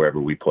make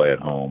wherever we play at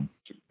home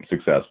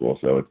successful.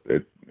 So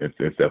it's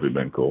definitely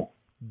been cool.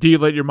 Do you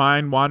let your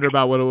mind wander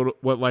about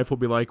what life will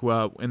be like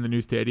in the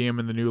new stadium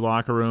and the new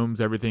locker rooms?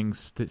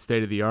 Everything's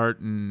state of the art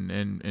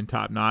and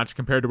top notch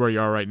compared to where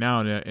you are right now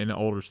in an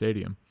older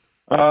stadium.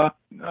 I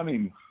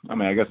mean,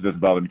 I guess it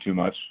doesn't bother me too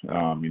much.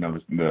 You know,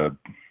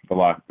 a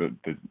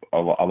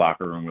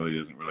locker room really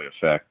doesn't really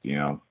affect, you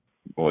know,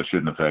 well, it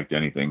shouldn't affect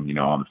anything, you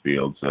know, on the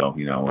field. So,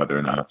 you know, whether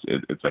or not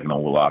it's like an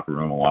old locker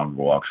room, a long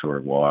walk,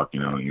 short walk,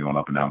 you know, you're going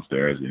up and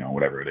downstairs, you know,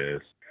 whatever it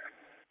is,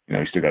 you know,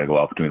 you still got to go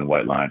out between the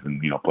white lines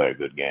and, you know, play a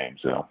good game.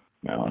 So,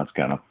 you know, that's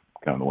kind of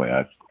the way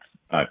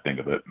I think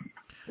of it.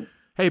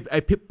 Hey,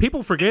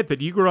 people forget that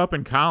you grew up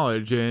in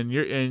college, and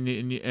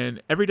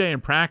and every day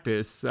in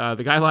practice,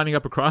 the guy lining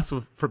up across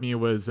from you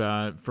was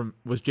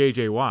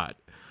J.J. Watt.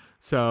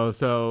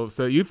 So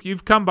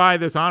you've come by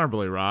this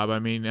honorably, Rob. I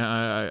mean,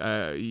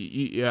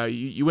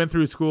 you went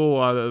through school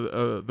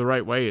the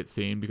right way, it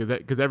seemed,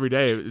 because every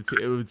day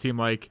it would seem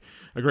like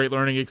a great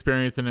learning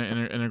experience and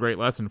a great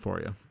lesson for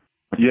you.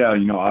 Yeah,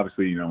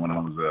 obviously, when I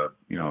was a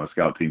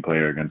scout team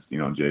player against,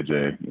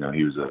 JJ,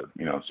 he was a,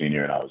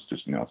 senior, and I was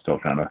just, still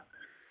trying to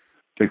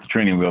take the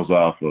training wheels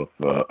off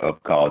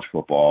of college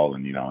football,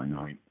 and,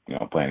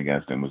 playing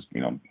against him was,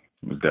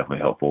 was definitely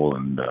helpful.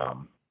 And,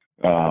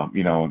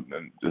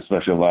 and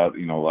especially a lot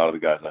of the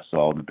guys I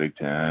saw in the Big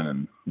Ten,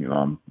 and,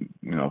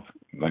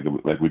 like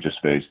we just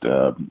faced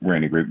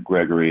Randy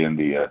Gregory in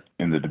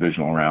the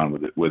divisional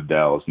round with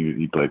Dallas.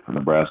 He played for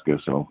Nebraska,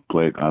 so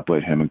I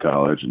played him in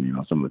college, and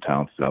some of the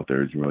talents out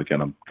there has really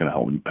kind of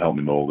helped me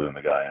mold in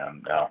the guy I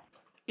am now.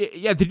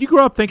 Yeah, did you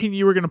grow up thinking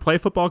you were going to play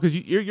football? Because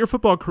your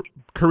football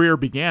career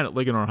began at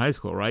Linganore High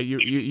School, right?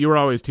 You were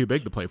always too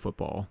big to play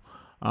football.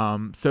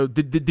 So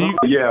did you?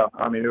 Yeah,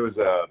 I mean, it was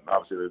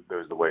obviously there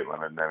was the weight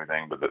limit and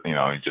everything, but you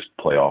just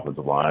play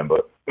offensive line.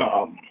 But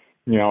I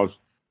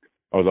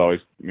was always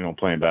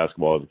playing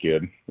basketball as a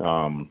kid. Played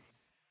a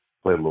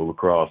little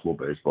lacrosse, a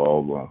little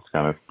baseball.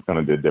 Kind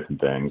of did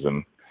different things,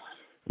 and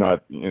I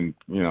think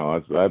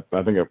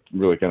it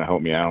really kind of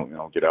helped me out.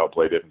 Get out,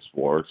 play different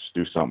sports,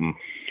 do something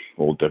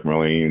a little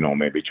differently.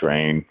 Maybe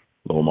train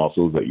little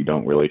muscles that you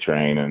don't really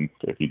train, and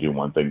if you do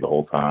one thing the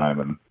whole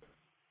time.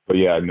 But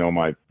yeah,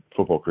 my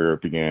football career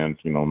began,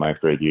 ninth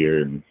grade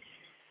year, and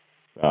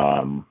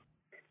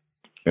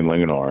in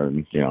Linganore,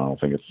 and I don't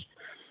think it's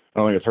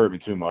hurt me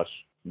too much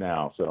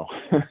now. So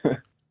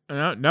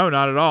no,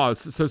 not at all.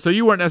 So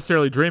you weren't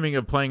necessarily dreaming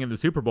of playing in the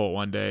Super Bowl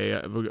one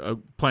day,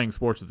 playing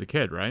sports as a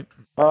kid, right?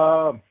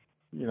 I'm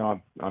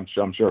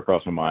sure it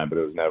crossed my mind, but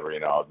it was never,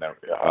 I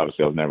was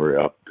never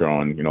up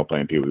growing,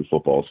 playing Pee-wee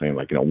football, saying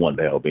like, one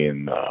day I'll be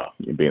in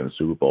the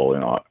Super Bowl.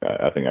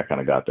 I think I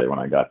kind of got there when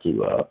I got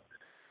to.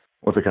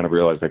 Once I kind of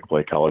realized I could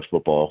play college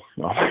football,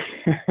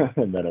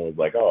 and then it was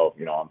like, oh,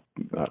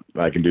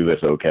 I can do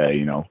this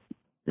okay,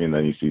 and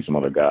then you see some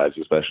other guys,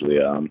 especially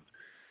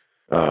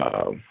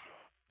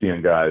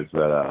seeing guys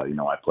that,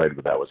 I played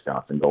with at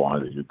Wisconsin go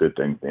on to do good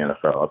things in the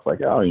NFL. It's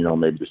like, oh,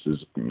 maybe this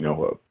is,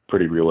 a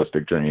pretty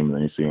realistic dream. And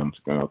then you see them,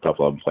 tough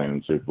love playing in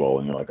the Super Bowl,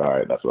 and you're like, all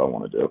right, that's what I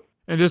want to do.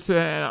 And just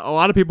a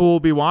lot of people will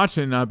be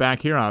watching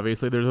back here.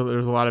 Obviously, there's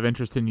a lot of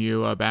interest in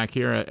you back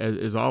here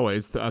as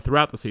always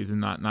throughout the season,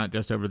 not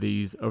just over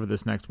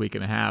this next week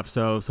and a half.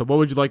 So what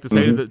would you like to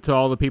say to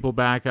all the people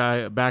back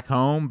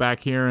home, back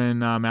here in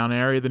Mount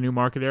Airy, the New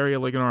Market area,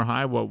 Linganore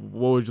High? What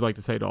would you like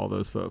to say to all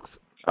those folks?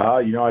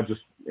 I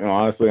just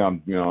honestly,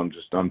 I'm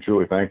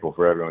truly thankful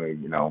for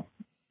everyone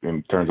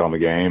who turns on the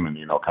game and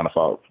kind of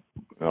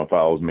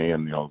follows me,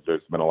 and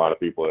there's been a lot of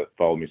people that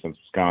followed me since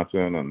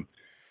Wisconsin, and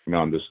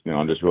I'm just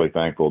really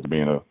thankful to be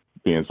in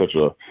such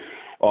a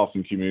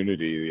awesome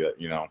community that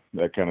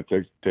that kind of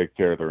takes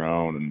care of their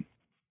own, and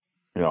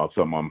it's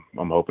something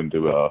I'm hoping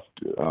to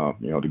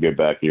get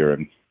back here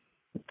in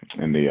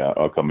the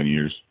upcoming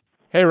years.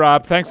 Hey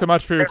Rob, thanks so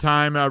much for your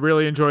time.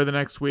 Really enjoy the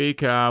next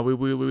week. We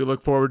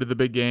look forward to the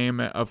big game,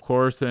 of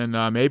course, and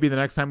maybe the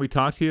next time we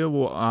talk to you,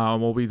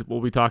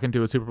 we'll be talking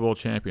to a Super Bowl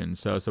champion.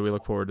 So we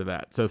look forward to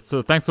that. So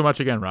thanks so much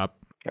again, Rob.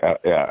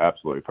 Yeah,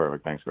 absolutely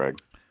perfect. Thanks, Greg.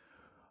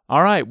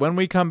 All right, when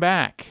we come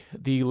back,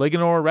 the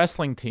Linganore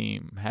wrestling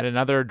team had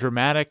another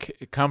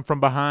dramatic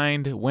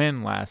come-from-behind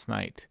win last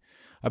night,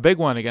 a big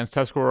one against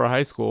Tuscarora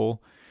High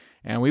School,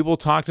 and we will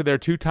talk to their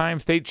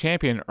two-time state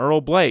champion, Earl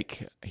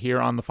Blake,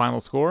 here on The Final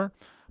Score.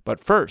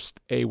 But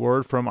first, a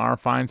word from our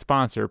fine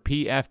sponsor,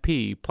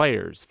 PFP,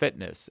 Players,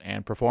 Fitness,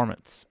 and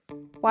Performance.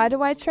 Why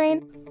do I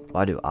train?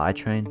 Why do I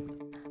train?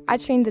 I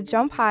train to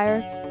jump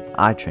higher.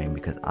 I train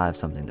because I have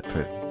something to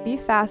prove. Be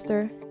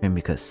faster. And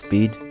because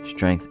speed,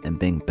 strength, and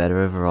being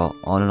better overall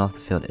on and off the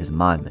field is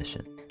my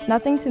mission.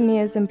 Nothing to me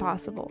is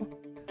impossible.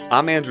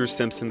 I'm Andrew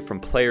Simpson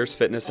from Players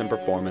Fitness and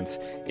Performance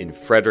in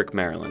Frederick,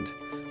 Maryland.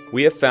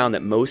 We have found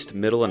that most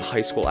middle and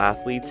high school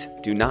athletes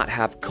do not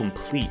have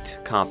complete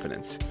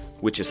confidence,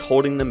 which is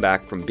holding them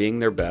back from being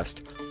their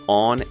best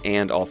on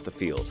and off the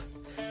field.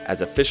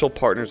 As official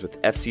partners with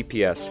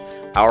FCPS,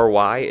 our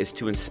why is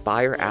to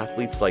inspire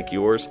athletes like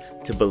yours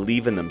to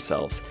believe in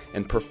themselves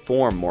and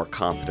perform more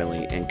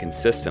confidently and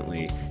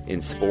consistently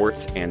in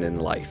sports and in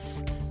life.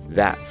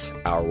 That's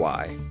our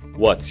why.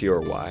 What's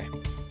your why?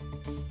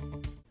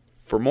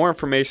 For more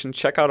information,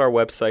 check out our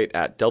website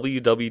at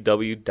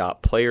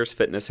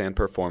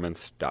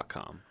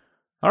www.playersfitnessandperformance.com.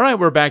 All right,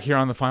 we're back here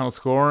on The Final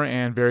Score,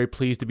 and very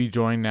pleased to be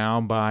joined now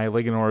by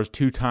Linganore's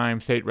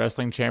two-time state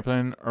wrestling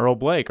champion, Earl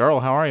Blake. Earl,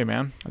 how are you,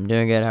 man? I'm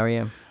doing good. How are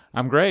you?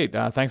 I'm great.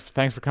 Thanks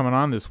for coming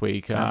on this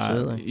week.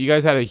 Absolutely. You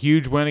guys had a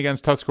huge win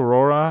against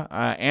Tuscarora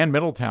and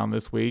Middletown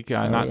this week.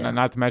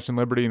 Not to mention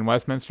Liberty and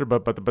Westminster,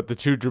 but the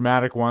two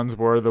dramatic ones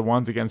were the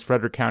ones against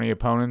Frederick County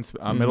opponents.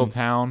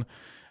 Middletown,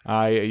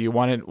 you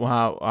won it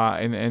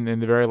in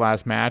the very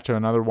last match,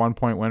 another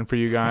 1-point win for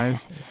you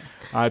guys.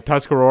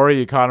 Tuscarora,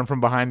 you caught them from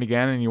behind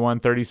again, and you won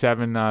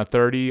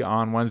 37-30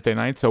 on Wednesday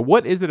night. So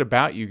what is it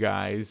about you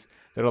guys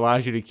that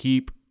allows you to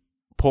keep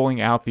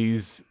pulling out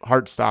these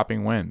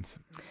heart-stopping wins?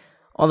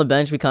 On the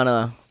bench, we kind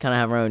of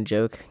have our own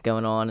joke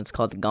going on. It's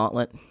called the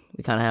Gauntlet.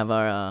 We kind of have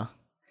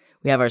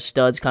our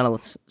studs kind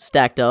of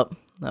stacked up.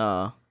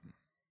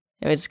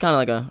 It's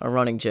kind of like a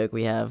running joke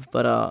we have.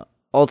 But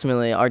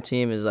ultimately, our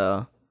team is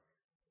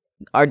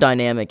our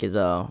dynamic is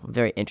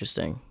very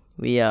interesting.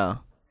 We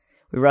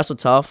wrestle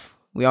tough.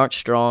 We aren't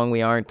strong.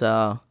 We aren't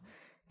the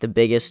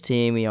biggest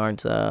team. We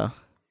aren't the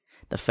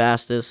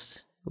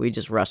fastest. We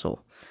just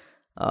wrestle.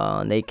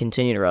 And they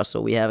continue to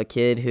wrestle. We have a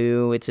kid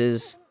who it's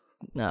his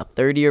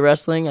third year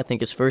wrestling. I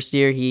think his first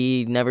year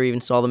he never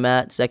even saw the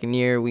mat. Second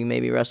year we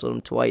maybe wrestled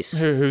him twice.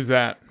 Who's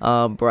that?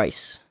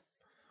 Bryce.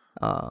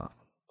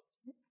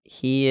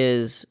 He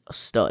is a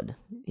stud.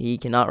 He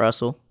cannot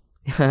wrestle,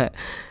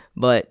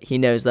 but he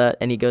knows that,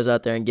 and he goes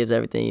out there and gives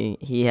everything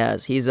he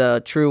has. He's a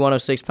true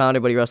 106 pounder,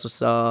 but he wrestles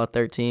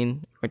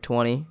 13 or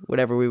 20,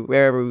 wherever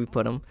we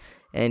put him,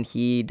 and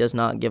he does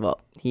not give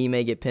up. He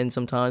may get pinned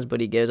sometimes,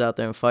 but he goes out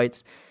there and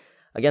fights.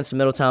 Against the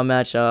Middletown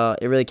match,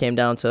 it really came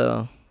down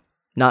to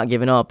not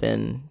giving up,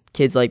 and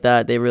kids like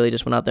that, they really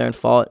just went out there and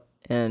fought,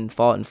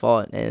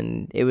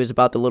 and it was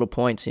about the little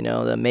points,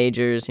 the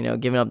majors,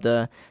 giving up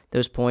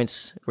those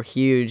points were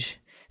huge.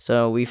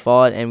 So we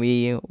fought, and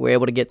we were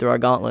able to get through our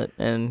gauntlet,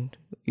 and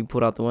we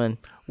pulled out the win.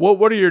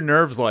 What are your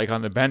nerves like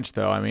on the bench,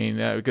 though? I mean,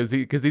 because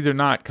these are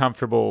not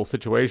comfortable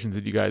situations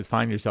that you guys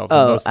find yourself in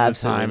most of the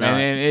time,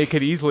 and it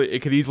could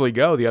easily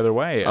go the other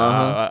way.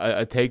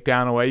 A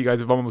takedown away. You guys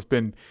have almost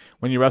been,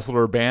 when you wrestled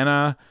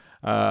Urbana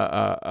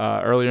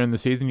earlier in the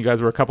season, you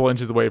guys were a couple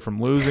inches away from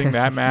losing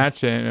that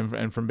match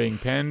and from being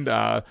pinned.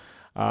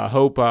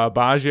 Hope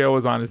Baggio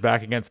was on his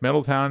back against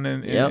Middletown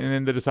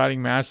in the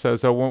deciding match.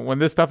 So when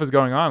this stuff is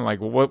going on, like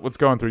what's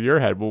going through your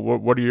head?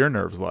 What are your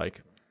nerves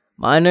like?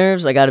 My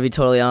nerves, I got to be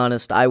totally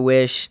honest. I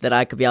wish that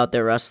I could be out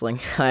there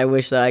wrestling. I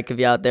wish that I could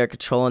be out there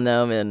controlling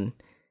them,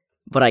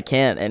 but I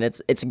can't. And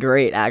it's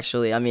great,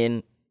 actually. I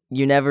mean,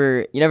 you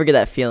never get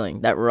that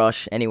feeling, that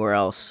rush anywhere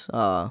else.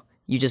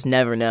 You just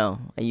never know.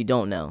 You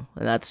don't know,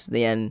 and that's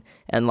the end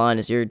line.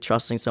 Is you're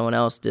trusting someone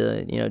else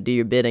to do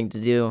your bidding, to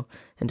do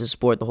and to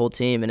support the whole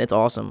team, and it's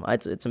awesome.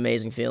 It's an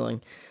amazing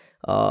feeling.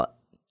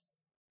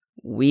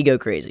 We go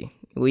crazy.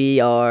 We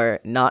are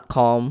not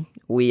calm.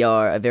 We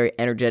are a very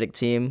energetic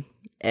team,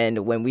 and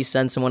when we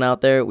send someone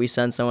out there, we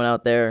send someone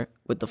out there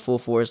with the full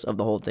force of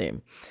the whole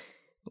team.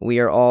 We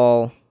are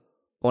all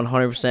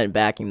 100%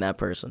 backing that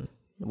person.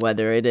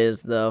 Whether it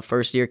is the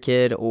first-year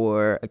kid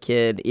or a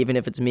kid, even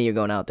if it's me you're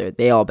going out there,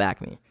 they all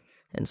back me.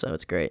 And so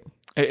it's great.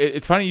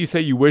 It's funny you say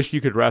you wish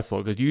you could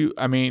wrestle because you're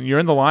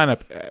in the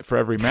lineup for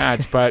every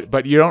match,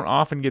 but you don't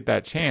often get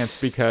that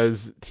chance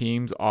because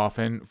teams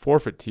often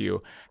forfeit to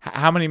you.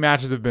 How many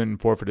matches have been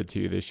forfeited to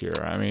you this year?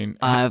 I mean,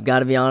 I've got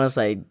to be honest,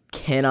 I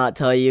cannot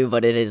tell you,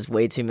 but it is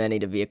way too many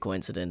to be a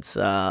coincidence.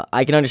 I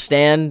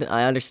understand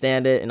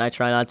it, and I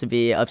try not to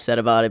be upset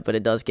about it, but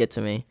it does get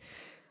to me.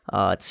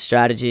 It's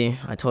strategy.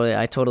 I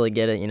totally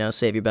get it.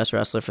 Save your best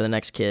wrestler for the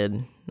next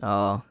kid.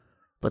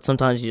 But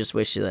sometimes you just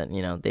wish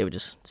that they would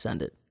just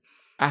send it.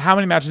 How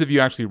many matches have you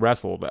actually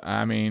wrestled?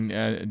 I mean,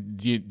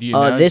 do you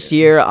know? This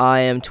year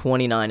I am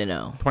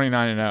 29-0.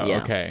 29-0.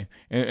 Yeah. Okay,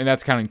 and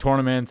that's counting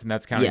tournaments, and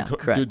that's counting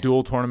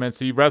dual tournaments.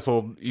 So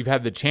you've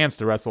had the chance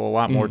to wrestle a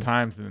lot more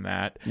times than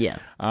that. Yeah.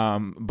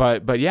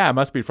 But yeah, it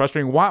must be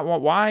frustrating.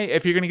 Why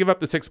if you're going to give up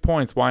the 6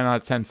 points, why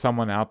not send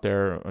someone out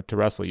there to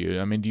wrestle you?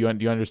 I mean, do you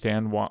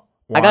understand why?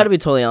 I got to be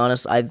totally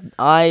honest.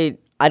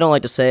 I don't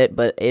like to say it,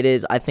 but it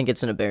is. I think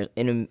it's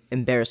an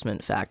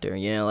embarrassment factor.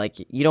 Like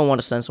you don't want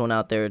to send someone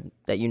out there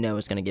that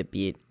is going to get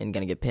beat and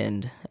going to get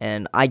pinned.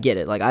 And I get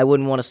it. Like I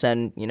wouldn't want to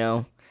send.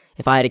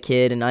 If I had a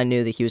kid and I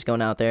knew that he was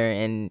going out there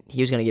and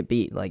he was going to get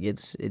beat, like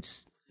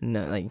it's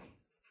no, like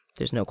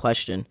there's no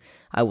question.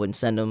 I wouldn't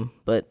send him.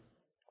 But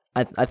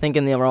I think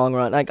in the long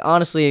run, like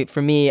honestly,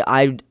 for me,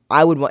 I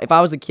would want, if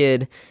I was a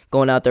kid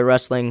going out there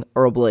wrestling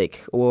Earl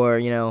Blake or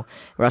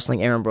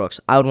wrestling Aaron Brooks,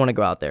 I would want to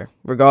go out there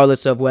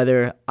regardless of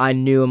whether I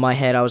knew in my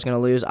head I was going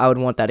to lose. I would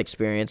want that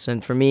experience,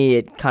 and for me,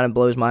 it kind of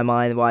blows my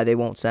mind why they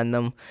won't send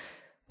them.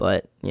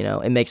 But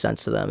it makes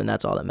sense to them, and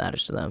that's all that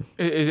matters to them.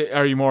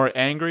 Are you more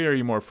angry? Or are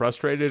you more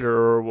frustrated?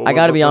 Or I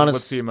got to be honest.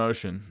 What's the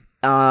emotion?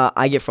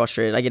 I get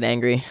frustrated. I get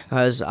angry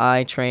because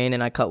I train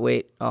and I cut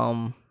weight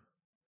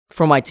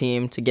for my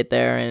team to get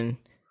there, and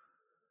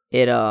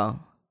it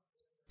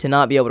to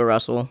not be able to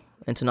wrestle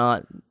and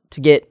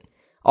to get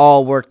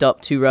all worked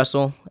up to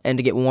wrestle and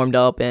to get warmed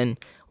up and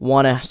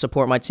want to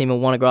support my team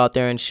and want to go out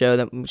there and show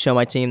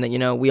my team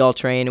that we all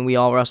train and we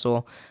all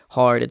wrestle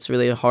hard. It's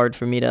really hard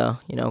for me to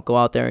go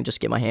out there and just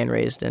get my hand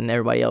raised and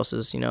everybody else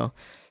is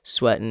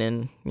sweating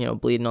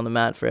and bleeding on the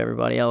mat for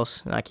everybody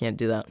else, and I can't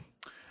do that.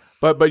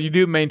 But you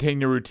do maintain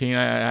your routine.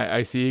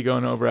 I see you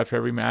going over after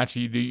every match.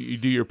 You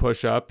do your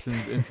push-ups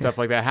and stuff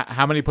like that.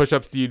 How many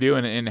push-ups do you do,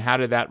 and how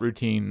did that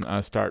routine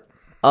start?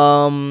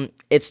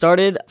 It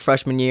started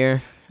freshman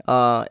year.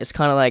 It's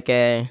kind of like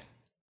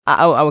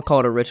I would call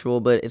it a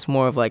ritual, but it's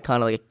more of like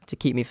kind of like to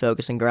keep me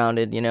focused and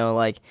grounded.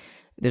 Like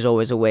there's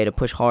always a way to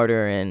push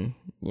harder, and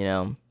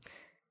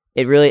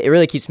it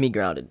really keeps me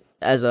grounded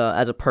as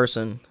a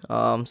person,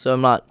 so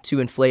I'm not too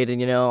inflated.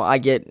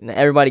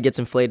 Everybody gets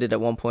inflated at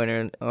one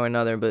point or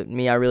another, but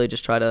me, I really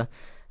just try to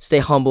stay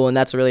humble, and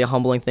that's really a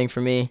humbling thing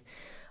for me.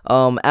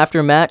 After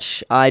a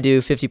match, I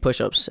do 50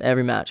 push-ups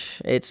every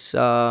match. It's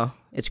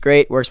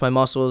great, works my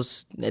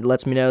muscles. It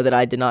lets me know that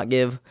I did not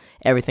give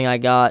everything I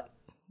got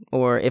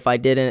or if I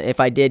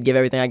did give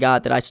everything I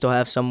got, that I still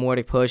have some more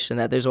to push, and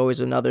that there's always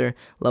another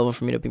level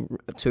for me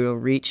to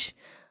reach.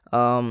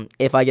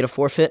 If I get a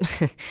forfeit,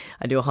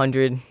 I do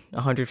 100,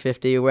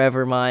 150,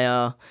 wherever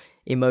my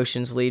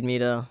emotions lead me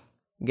to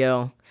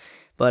go.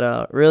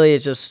 But really,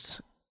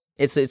 it's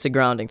a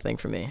grounding thing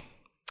for me.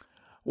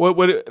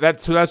 So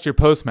that's your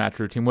post-match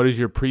routine. What is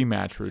your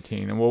pre-match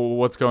routine, and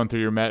what's going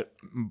through your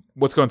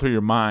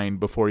mind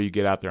before you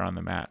get out there on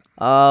the mat?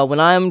 When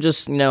I'm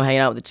just hanging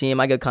out with the team,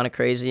 I go kind of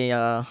crazy.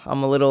 I'm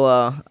a little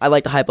I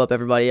like to hype up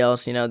everybody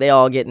else. They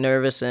all get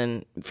nervous,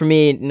 and for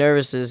me,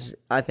 nervous is,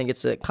 I think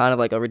it's a kind of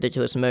like a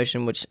ridiculous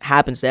emotion, which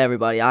happens to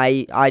everybody.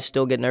 I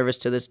still get nervous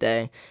to this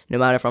day, no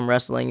matter if I'm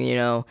wrestling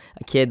a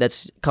kid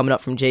that's coming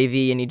up from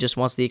JV and he just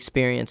wants the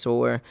experience,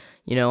 or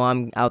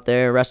I'm out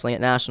there wrestling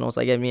at nationals.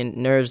 Like, I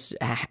mean, nerves,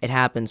 it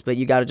happens, but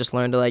you got to just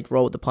learn to like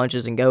roll with the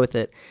punches and go with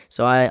it.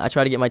 So I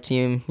try to get my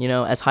team,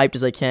 as hyped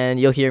as I can.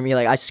 You'll hear me,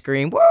 like, I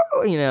scream,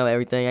 whoa,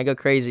 everything. I go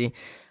crazy.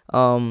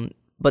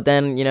 But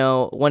then,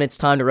 when it's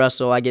time to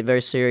wrestle, I get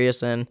very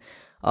serious. And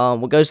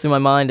what goes through my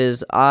mind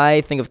is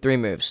I think of 3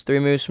 moves. 3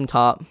 moves from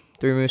top,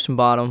 3 moves from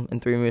bottom,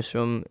 and 3 moves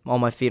from on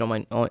my feet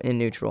in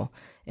neutral.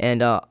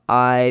 And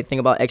I think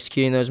about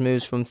executing those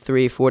moves from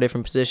 3-4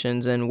 different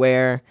positions, and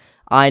where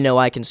I know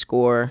I can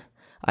score.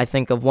 I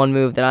think of one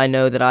move that I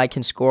know that I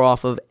can score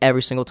off of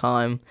every single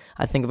time.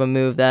 I think of a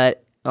move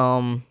that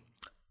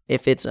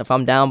if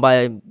I'm down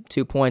by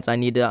 2 points, I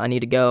need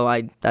to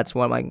go. That's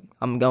what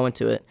I'm going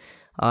to it.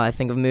 I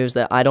think of moves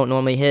that I don't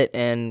normally hit,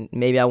 and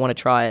maybe I want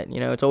to try it.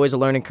 It's always a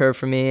learning curve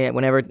for me.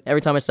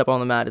 Every time I step on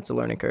the mat, it's a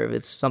learning curve.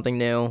 It's something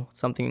new,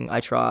 something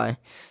I try.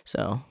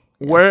 So.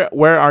 Yeah.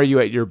 Where are you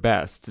at your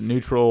best?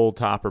 Neutral,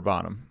 top, or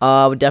bottom?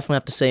 I would definitely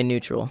have to say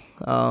neutral.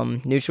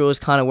 Neutral is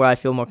kind of where I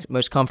feel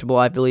most comfortable.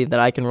 I believe that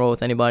I can roll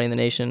with anybody in the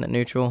nation at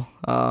neutral.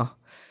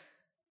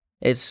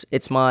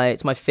 It's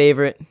my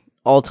favorite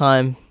all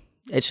time.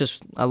 It's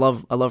just I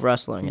love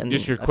wrestling. And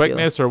just your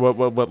quickness, or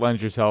what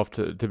lends yourself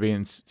to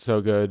being so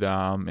good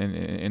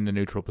in the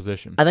neutral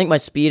position? I think my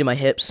speed and my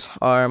hips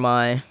are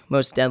my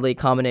most deadly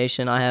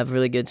combination. I have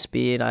really good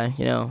speed. I've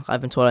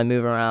been told I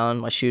move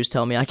around. My shoes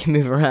tell me I can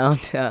move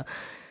around.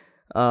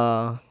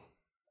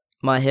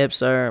 My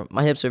hips are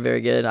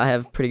very good. I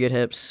have pretty good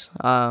hips.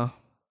 I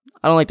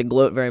don't like to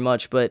gloat very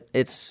much, but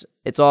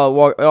it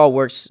all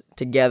works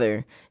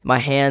together. My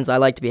hands, I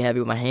like to be heavy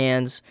with my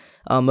hands.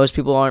 Most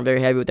people aren't very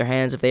heavy with their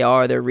hands. If they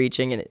are, they're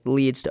reaching, and it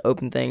leads to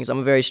open things. I'm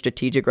a very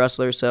strategic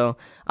wrestler, so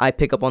I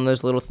pick up on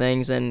those little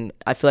things, and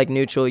I feel like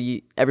neutral,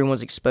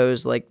 everyone's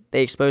exposed. Like,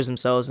 they expose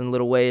themselves in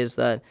little ways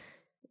that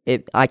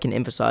I can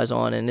emphasize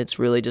on, and it's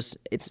really just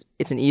it's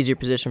an easier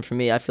position for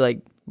me. I feel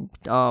like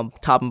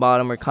top and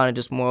bottom are kind of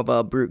just more of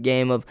a brute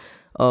game of,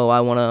 I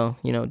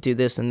want to do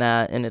this and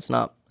that, and it's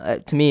not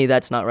to me.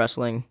 That's not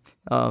wrestling.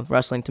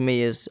 Wrestling to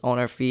me is on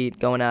our feet,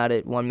 going at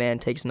it. One man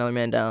takes another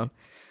man down.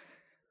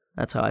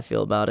 That's how I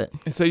feel about it.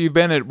 So you've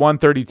been at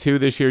 132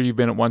 this year. You've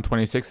been at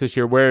 126 this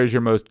year. Where is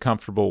your most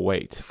comfortable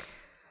weight?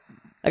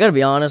 I got to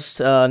be honest.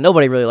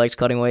 Nobody really likes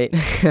cutting weight.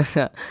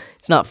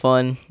 It's not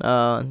fun.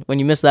 When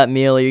you miss that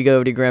meal, or you go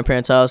over to your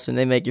grandparents' house and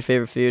they make your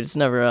favorite food, it's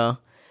never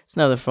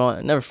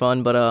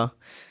fun. But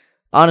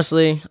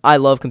honestly, I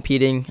love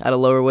competing at a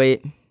lower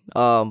weight.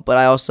 But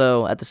I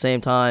also, at the same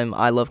time,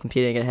 I love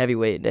competing at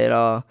heavyweight.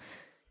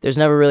 There's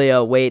never really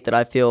a weight that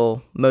I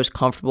feel most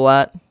comfortable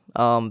at,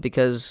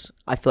 because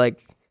I feel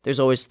like there's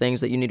always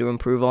things that you need to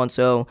improve on.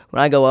 So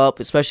when I go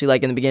up, especially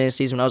like in the beginning of the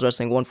season when I was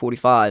wrestling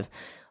 145,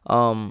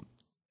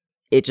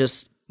 it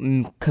just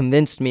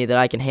convinced me that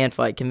I can hand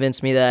fight,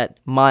 convinced me that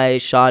my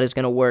shot is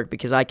going to work,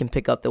 because I can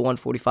pick up the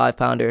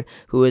 145-pounder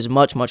who is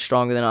much, much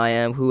stronger than I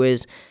am, who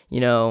is,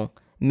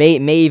 may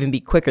even be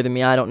quicker than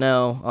me, I don't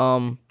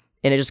know.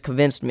 And it just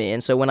convinced me.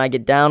 And so when I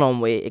get down on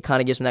weight, it kind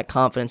of gives me that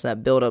confidence and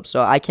that build-up.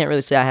 So I can't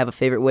really say I have a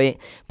favorite weight,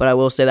 but I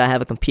will say that I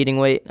have a competing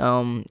weight,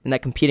 and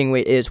that competing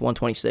weight is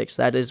 126.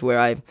 That is where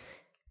I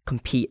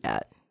compete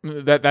at.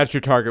 That's your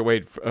target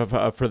weight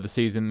for the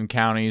season,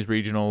 counties,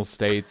 regionals,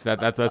 states.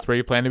 That's where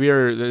you plan to be,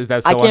 or is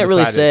that still I can't undecided?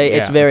 Really say.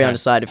 It's very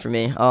undecided for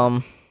me.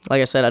 Like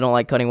I said, I don't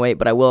like cutting weight,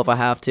 but I will if I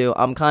have to.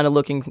 I'm kind of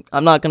looking.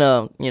 I'm not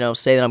gonna,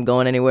 say that I'm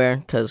going anywhere,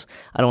 because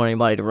I don't want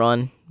anybody to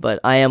run.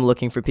 But I am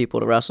looking for people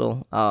to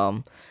wrestle.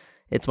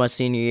 It's my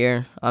senior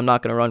year. I'm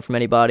not going to run from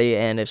anybody,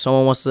 and if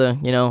someone wants to,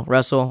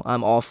 wrestle,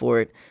 I'm all for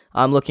it.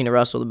 I'm looking to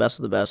wrestle the best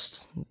of the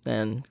best,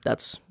 and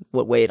that's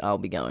what weight I'll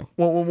be going.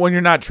 Well, when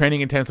you're not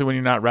training intensely, when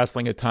you're not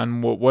wrestling a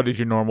ton, what is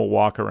your normal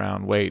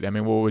walk-around weight? I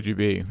mean, what would you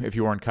be if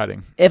you weren't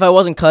cutting? If I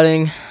wasn't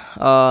cutting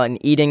and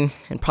eating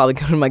and probably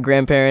going to my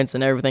grandparents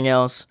and everything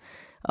else,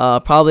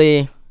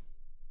 probably...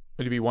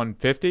 Would you be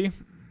 150?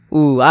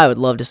 Ooh, I would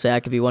love to say I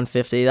could be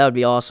 150. That would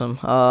be awesome.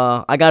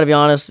 I got to be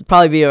honest, it'd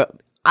probably be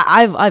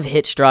I've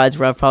hit strides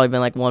where I've probably been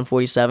like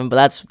 147,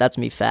 but that's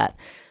me fat.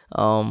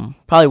 Probably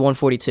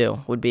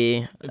 142 would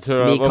be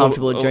me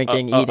comfortable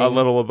drinking, eating. A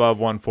little above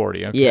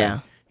 140. Okay.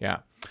 Yeah.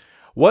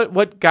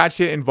 What got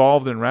you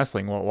involved in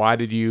wrestling? Why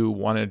did you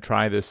want to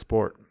try this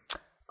sport?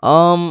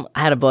 I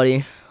had a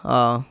buddy,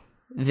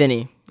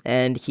 Vinny,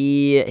 and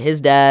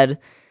his dad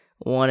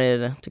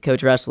wanted to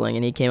coach wrestling,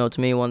 and he came up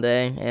to me one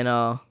day, and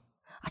I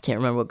can't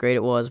remember what grade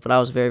it was, but I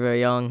was very, very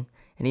young,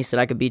 and he said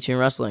I could beat you in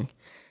wrestling.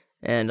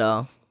 And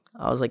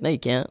I was like, no, you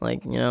can't.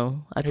 Like,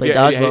 I played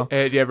dodgeball.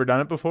 Had you ever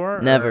done it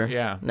before? Never.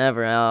 Yeah.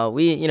 Never.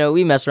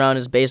 We mess around in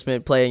his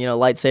basement, play,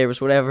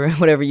 lightsabers,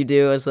 whatever you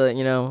do as a,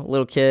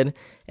 little kid.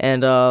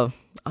 And I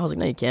was like,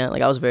 no, you can't.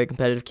 Like, I was a very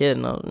competitive kid,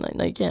 and I was like,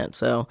 no, you can't.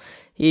 So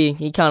he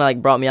kind of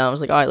like brought me out. I was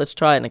like, all right, let's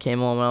try it. And I came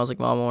home, and I was like,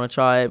 Mom, I want to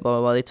try it. Blah,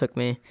 blah, blah. They took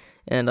me,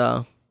 and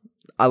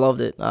I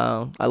loved it.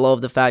 I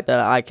loved the fact that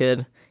I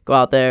could go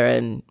out there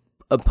and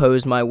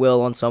oppose my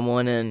will on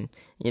someone, and,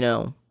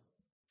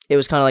 it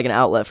was kind of like an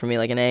outlet for me,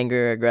 like an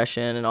anger,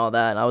 aggression, and all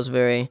that. And I was a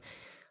very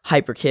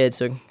hyper kid,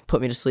 so it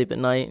put me to sleep at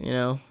night.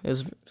 It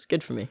was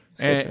good for me.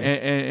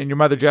 And your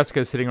mother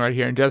Jessica is sitting right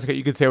here. And Jessica,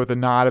 you could say with a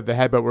nod of the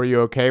head, but were you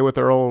okay with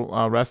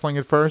Earl wrestling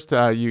at first?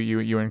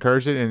 You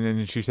encouraged it,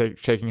 and she's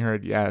shaking her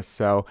head yes.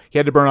 So he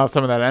had to burn off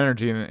some of that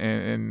energy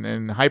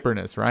and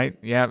hyperness, right?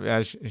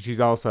 Yeah,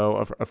 she's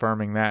also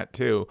affirming that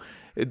too.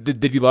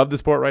 Did you love the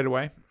sport right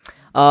away?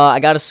 I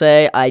gotta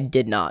say, I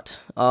did not.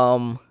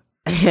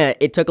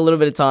 It took a little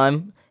bit of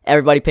time.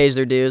 Everybody pays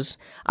their dues.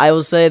 I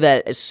will say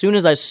that as soon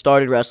as I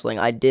started wrestling,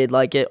 I did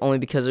like it, only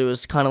because it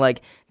was kind of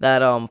like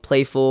that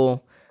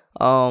playful,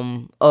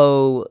 I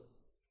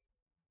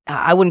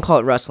wouldn't call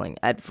it wrestling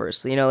at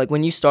first. Like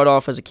when you start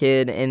off as a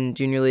kid in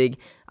junior league,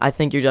 I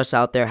think you're just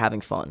out there having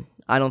fun.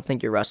 I don't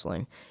think you're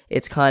wrestling.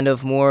 It's kind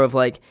of more of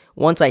like,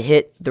 once I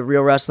hit the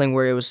real wrestling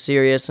where it was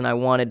serious and I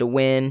wanted to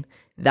win,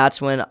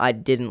 that's when I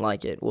didn't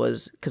like it,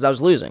 was because I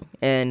was losing.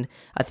 And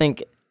I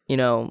think,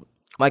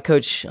 my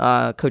coach,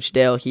 Coach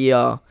Dale, he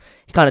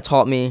kind of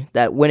taught me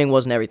that winning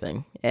wasn't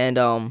everything,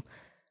 and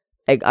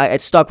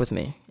it stuck with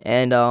me.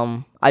 And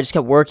I just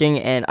kept working,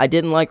 and I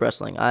didn't like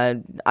wrestling.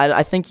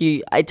 I think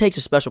it takes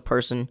a special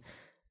person,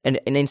 an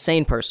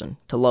insane person,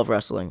 to love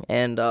wrestling.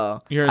 And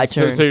so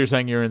you're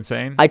saying you're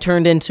insane? I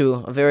turned into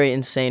a very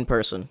insane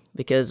person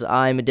because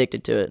I'm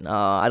addicted to it.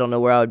 I don't know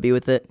where I would be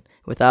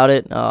without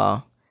it.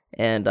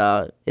 And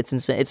it's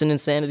insane. It's an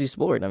insanity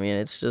sport. I mean,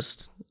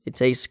 it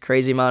takes a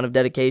crazy amount of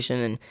dedication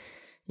and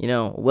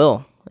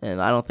will,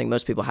 and I don't think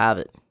most people have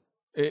it.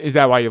 Is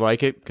that why you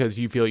like it? Because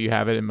you feel you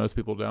have it and most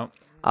people don't?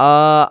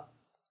 I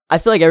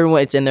feel like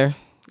it's in there.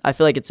 I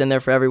feel like it's in there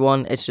for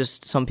everyone. It's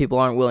just some people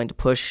aren't willing to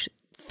push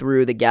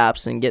through the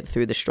gaps and get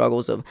through the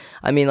struggles of,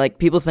 like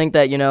people think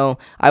that,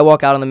 I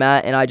walk out on the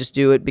mat and I just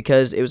do it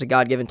because it was a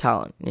God-given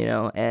talent,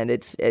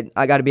 and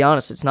I got to be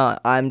honest, it's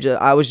not.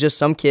 I was just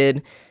some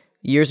kid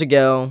years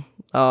ago,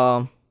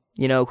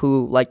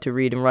 who liked to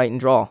read and write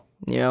and draw.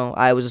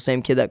 I was the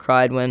same kid that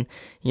cried when,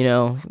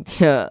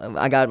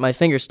 I got my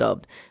finger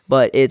stubbed.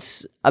 But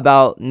it's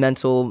about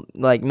mental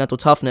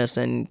toughness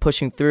and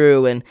pushing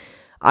through. And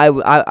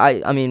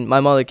I mean,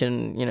 my mother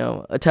can,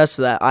 attest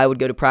to that. I would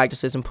go to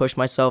practices and push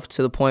myself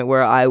to the point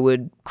where I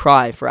would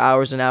cry for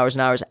hours and hours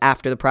and hours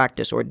after the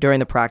practice or during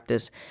the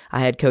practice.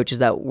 I had coaches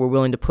that were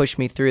willing to push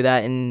me through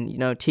that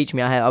and, teach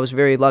me. I was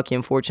very lucky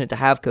and fortunate to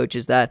have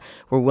coaches that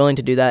were willing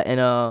to do that in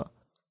a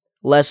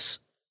less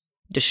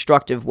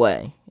destructive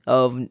way,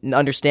 of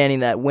understanding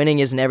that winning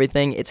isn't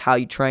everything. It's how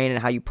you train and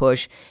how you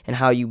push and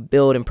how you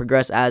build and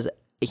progress as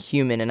a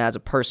human and as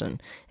a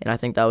person. And I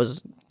think that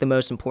was the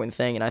most important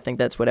thing, and I think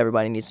that's what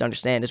everybody needs to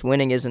understand, is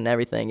winning isn't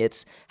everything.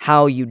 It's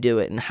how you do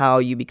it and how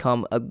you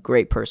become a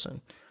great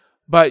person.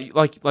 But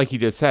like you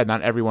just said,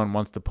 not everyone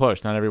wants to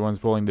push. Not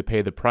everyone's willing to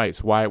pay the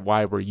price. Why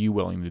were you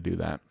willing to do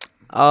that?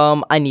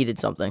 I needed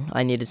something.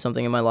 I needed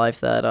something in my life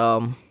that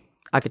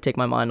I could take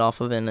my mind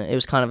off of, and it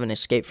was kind of an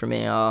escape for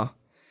me.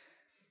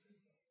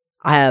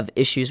 I have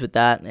issues with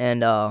that,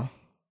 and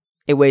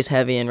it weighs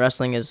heavy, and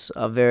wrestling is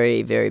a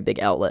very, very big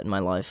outlet in my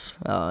life.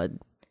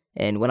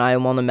 And when I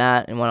am on the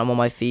mat and when I'm on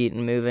my feet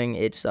and moving,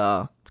 it's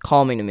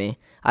calming to me.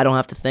 I don't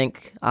have to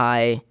think.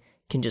 I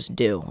can just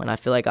do, and I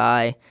feel like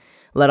I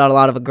let out a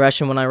lot of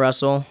aggression when I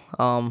wrestle.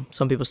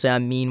 Some people say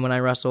I'm mean when I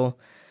wrestle.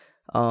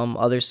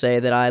 Others say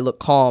that I look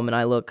calm and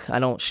I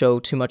don't show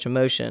too much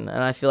emotion,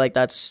 and I feel like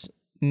that's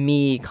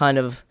me kind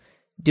of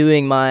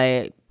doing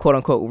my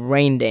quote-unquote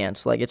rain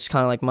dance. Like, it's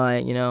kind of like my,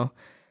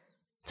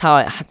 it's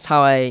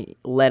how I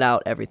let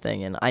out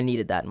everything, and I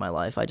needed that in my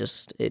life.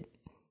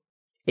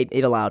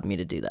 It allowed me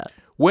to do that.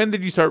 When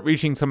did you start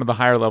reaching some of the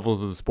higher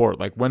levels of the sport?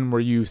 Like, when were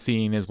you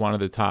seen as one of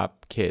the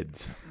top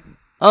kids?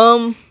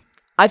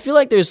 I feel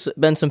like there's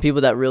been some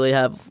people that really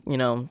have,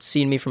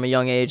 seen me from a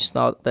young age,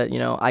 thought that,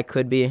 I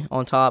could be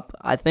on top.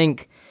 I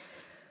think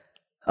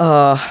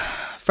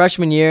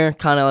freshman year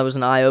kind of was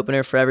an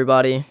eye-opener for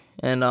everybody.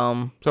 And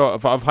so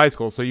of high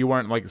school, so you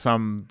weren't like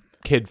some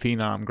kid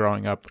phenom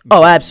growing up?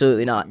 Oh,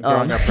 absolutely not.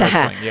 Growing up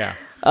wrestling, yeah.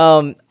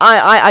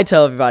 I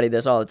tell everybody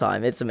this all the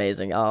time. It's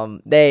amazing.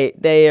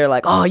 They are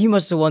like, oh, you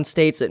must have won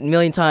states a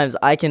million times.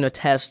 I can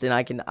attest, and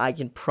I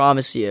can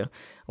promise you,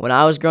 when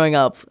I was growing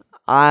up,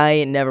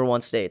 I never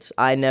won states.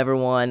 I never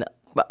won.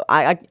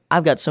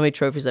 I've got so many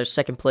trophies that are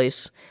second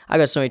place. I've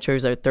got so many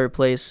trophies that are third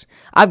place.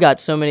 I've got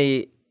so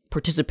many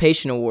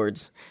participation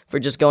awards for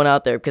just going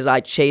out there because I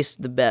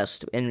chased the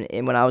best. And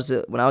when I was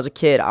a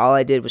kid, all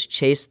I did was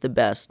chase the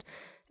best.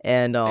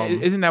 And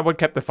isn't that what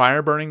kept the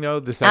fire burning though?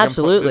 The second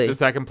absolutely, the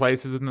second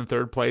places and the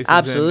third places,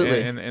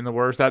 absolutely, in the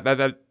worst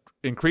that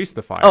increased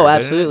the fire. Oh,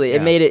 absolutely!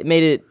 It?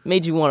 It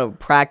made you want to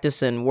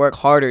practice and work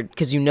harder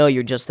because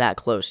you're just that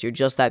close. You're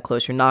just that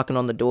close. You're knocking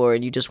on the door,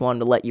 and you just want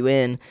them to let you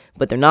in,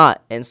 but they're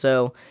not. And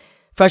so,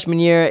 freshman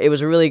year, it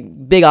was a really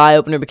big eye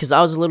opener because I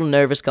was a little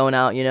nervous going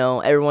out.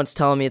 Everyone's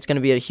telling me it's going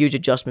to be a huge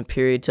adjustment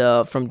period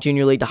from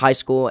junior league to high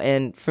school,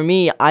 and for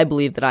me, I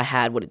believe that I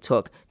had what it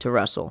took to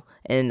wrestle,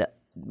 and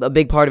a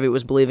big part of it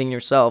was believing in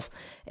yourself,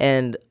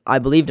 and I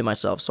believed in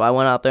myself. So I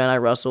went out there and I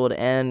wrestled,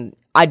 and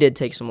I did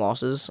take some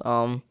losses,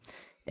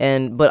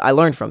 but I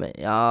learned from it.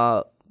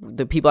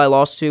 The people I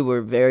lost to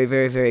were very,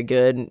 very, very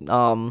good.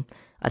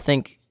 I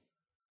think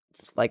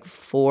like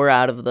 4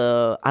 out of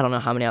the, I don't know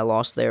how many I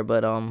lost there,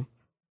 but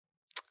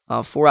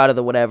 4 out of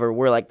the whatever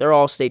were they're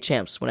all state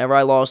champs. Whenever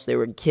I lost, they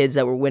were kids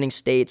that were winning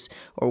states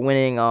or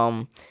winning,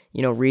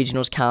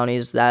 regionals,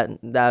 counties, that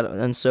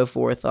and so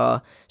forth.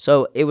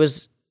 So it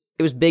was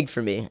big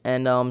for me.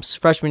 And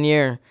freshman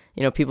year,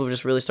 people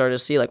just really started to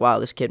see wow,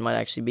 this kid might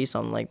actually be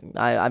something.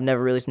 I've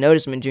never really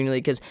noticed him in junior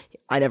league because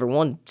I never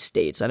won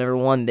states. I never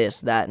won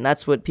this, that, and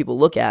that's what people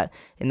look at,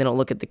 and they don't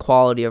look at the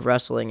quality of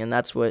wrestling, and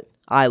that's what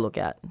I look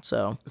at.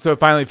 So it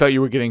finally felt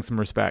you were getting some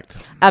respect.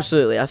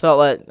 Absolutely, I felt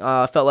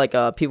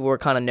like people were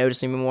kind of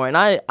noticing me more, and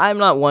I'm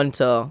not one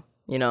to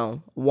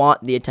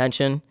want the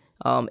attention.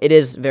 It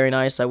is very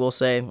nice, I will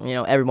say.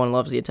 Everyone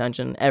loves the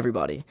attention,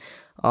 everybody,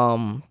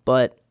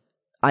 but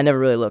I never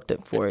really looked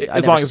for it.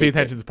 As long as the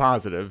attention's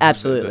positive.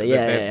 Absolutely,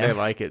 they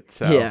like it.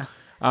 So. Yeah.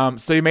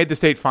 So you made the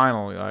state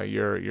final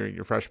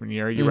your freshman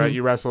year.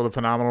 You wrestled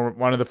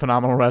one of the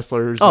phenomenal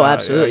wrestlers. Oh,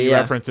 absolutely, you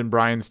referenced in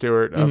Brian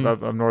Stewart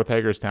of North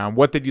Hagerstown.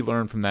 What did you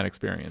learn from that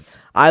experience?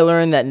 I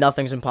learned that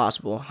nothing's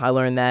impossible. I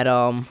learned that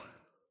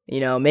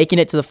making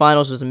it to the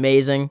finals was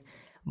amazing,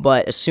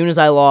 but as soon as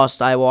I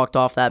lost, I walked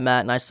off that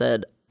mat and I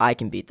said, I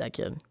can beat that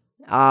kid.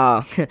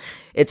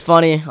 It's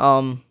funny.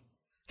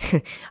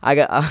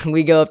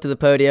 We go up to the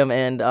podium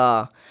and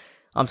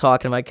I'm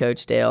talking to my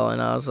coach Dale, and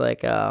I was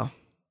like,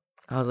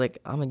 I'm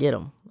gonna get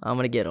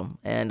him.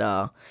 And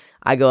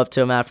I go up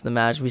to him after the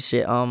match.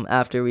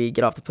 After we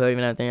get off the podium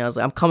and everything, I was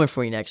like, I'm coming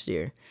for you next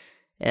year.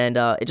 And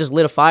it just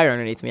lit a fire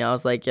underneath me. I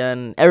was like,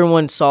 and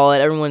everyone saw it.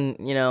 Everyone,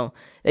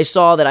 they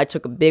saw that I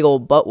took a big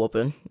old butt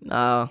whooping.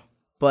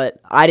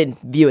 But I didn't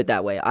view it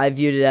that way. I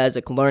viewed it as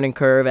a learning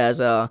curve, as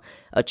a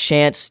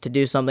chance to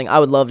do something. I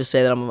would love to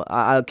say that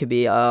I could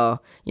be, a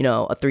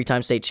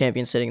 3-time state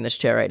champion sitting in this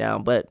chair right now,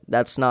 but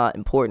that's not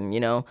important.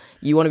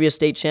 You want to be a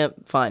state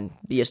champ, fine,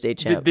 be a state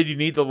champ. Did you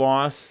need the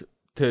loss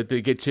to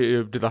get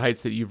you to the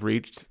heights that you've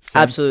reached since?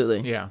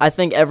 Absolutely. Yeah. I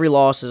think every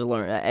loss is a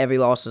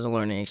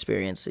learning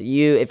experience.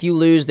 If you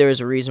lose, there is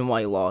a reason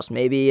why you lost.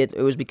 Maybe it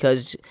was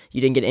because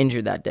you didn't get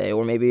injured that day,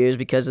 or maybe it was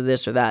because of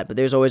this or that, but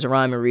there's always a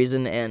rhyme or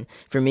reason. And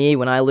for me,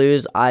 when I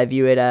lose, I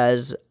view it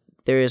as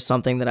there is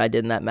something that I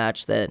did in that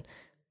match that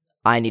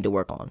I need to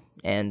work on.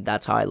 And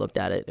that's how I looked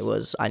at it. It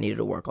was I needed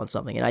to work on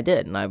something, and I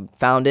did. And I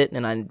found it,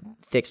 and I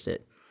fixed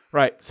it.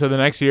 Right. So the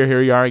next year,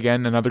 here you are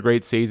again, another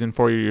great season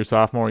for you, your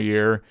sophomore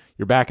year.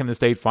 You're back in the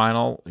state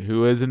final.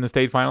 Who is in the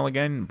state final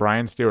again?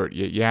 Brian Stewart.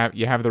 You have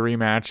the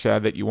rematch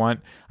that you want.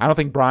 I don't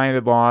think Brian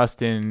had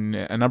lost in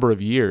a number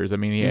of years. I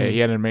mean, he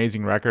had an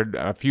amazing record.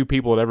 A few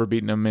people had ever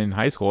beaten him in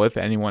high school, if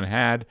anyone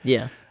had.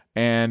 Yeah.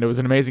 And it was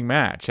an amazing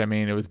match. I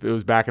mean, it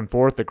was back and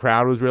forth. The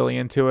crowd was really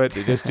into it.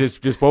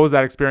 Just what was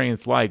that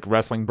experience like,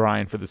 wrestling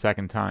Brian for the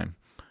second time?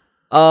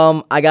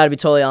 I got to be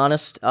totally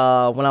honest. When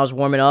I was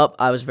warming up,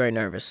 I was very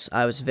nervous.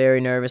 I was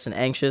very nervous and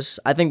anxious.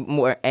 I think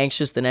more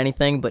anxious than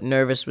anything, but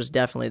nervous was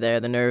definitely there.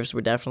 The nerves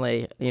were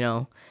definitely,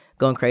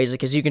 going crazy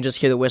because you can just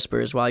hear the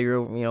whispers while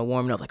you're,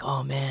 warming up, like,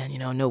 oh man,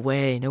 no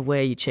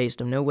way you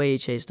chased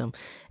him.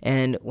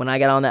 And when I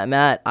got on that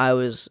mat, I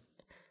was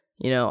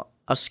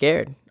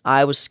scared.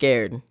 I was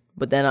scared.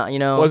 But then,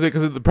 was it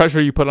because of the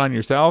pressure you put on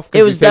yourself?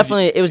 It was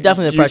definitely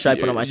the pressure I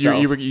put on myself.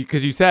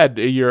 Because you said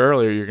a year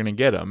earlier you're going to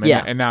get them,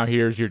 and now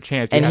here's your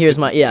chance. You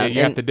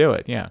have to do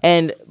it, yeah.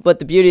 But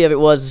the beauty of it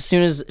was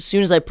as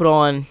soon as I put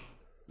on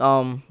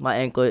my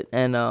anklet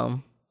and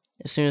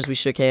as soon as we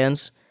shook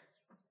hands,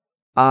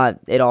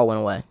 it all went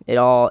away. It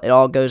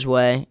all goes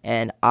away,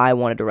 and I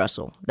wanted to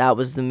wrestle. That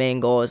was the main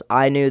goal. Is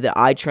I knew that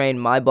I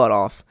trained my butt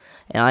off,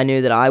 and I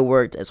knew that I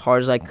worked as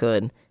hard as I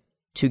could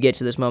to get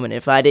to this moment.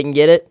 If I didn't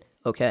get it,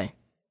 okay.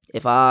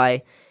 If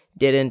I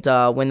didn't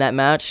win that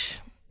match,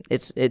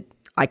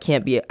 I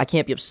can't be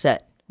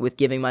upset with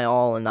giving my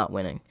all and not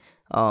winning.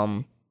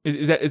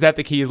 Is that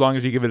the key? As long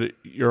as you give it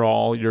your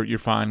all, you're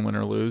fine, win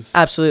or lose.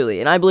 Absolutely,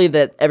 and I believe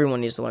that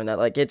everyone needs to learn that.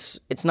 Like it's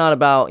not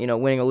about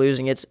winning or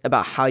losing. It's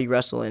about how you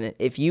wrestle in it.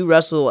 If you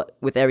wrestle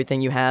with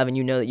everything you have and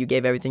you know that you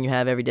gave everything you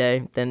have every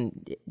day, then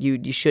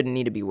you shouldn't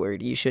need to be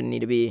worried. You shouldn't need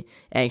to be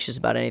anxious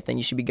about anything.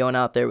 You should be going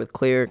out there with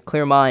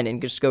clear mind and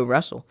just go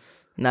wrestle.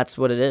 And that's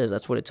what it is.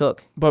 That's what it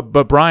took. But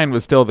Brian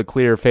was still the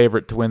clear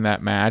favorite to win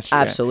that match.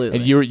 Absolutely.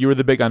 And you were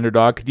the big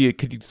underdog. Could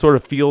you sort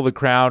of feel the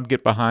crowd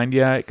get behind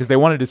you? Because they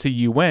wanted to see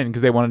you win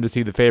because they wanted to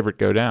see the favorite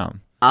go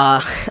down.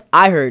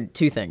 I heard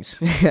two things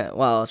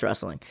while I was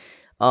wrestling.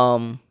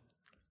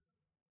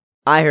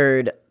 I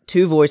heard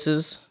 2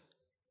 voices,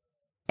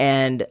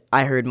 and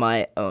I heard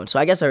my own. So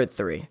I guess I heard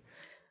 3.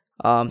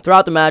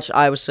 Throughout the match,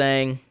 I was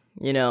saying,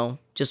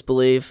 just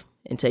believe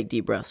and take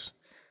deep breaths.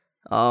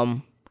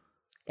 And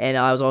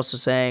I was also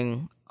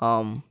saying,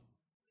 you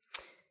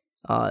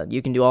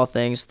can do all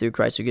things through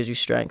Christ who gives you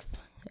strength.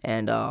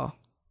 And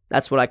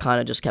that's what I kind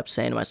of just kept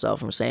saying to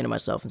myself and saying to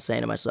myself and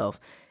saying to myself.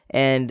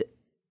 And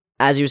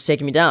as he was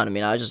taking me down,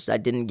 I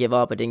didn't give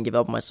up. I didn't give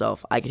up on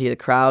myself. I could hear the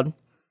crowd,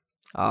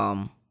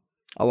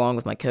 along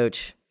with my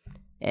coach,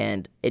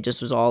 and it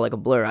just was all like a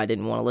blur. I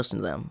didn't want to listen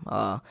to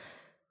them.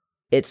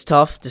 It's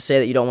tough to say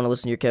that you don't want to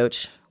listen to your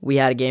coach. We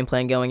had a game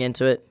plan going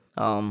into it,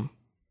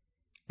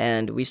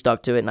 and we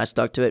stuck to it, and I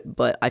stuck to it.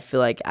 But I feel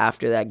like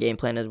after that game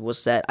plan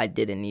was set, I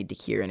didn't need to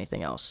hear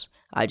anything else.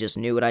 I just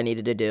knew what I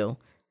needed to do,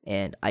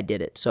 and I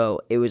did it.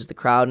 So it was the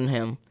crowd and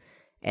him,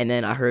 and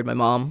then I heard my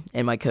mom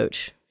and my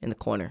coach in the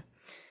corner,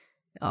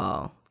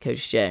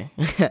 Coach Jay,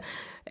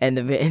 and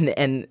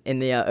in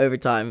the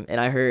overtime, and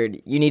I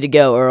heard, "You need to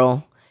go,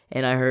 Earl,"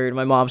 and I heard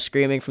my mom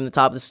screaming from the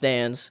top of the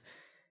stands.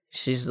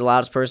 She's the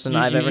loudest person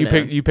I've ever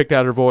known. You picked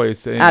out her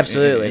voice.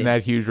 Absolutely. In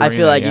that huge arena. I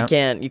feel like you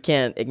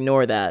can't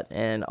ignore that.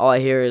 And all I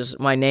hear is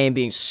my name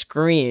being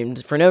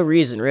screamed for no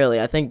reason, really.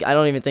 I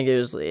don't even think it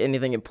was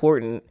anything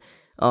important.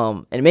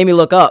 And it made me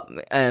look up.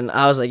 And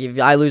I was like, if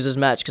I lose this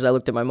match, because I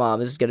looked at my mom,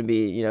 this is going to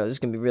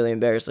be really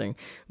embarrassing.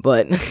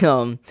 But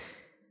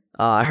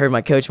I heard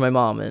my coach and my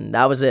mom, and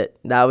that was it.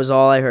 That was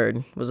all I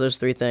heard, was those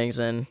 3 things.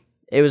 And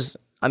it was...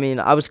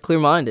 I was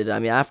clear-minded.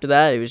 After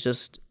that, it was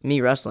just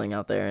me wrestling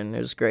out there, and it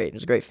was great. It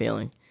was a great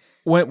feeling.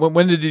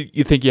 When did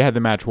you think you had the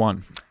match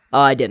won?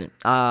 I didn't.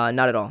 Not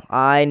at all.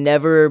 I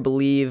never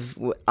believe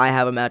I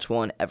have a match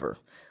won, ever.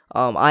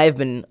 I have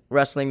been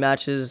wrestling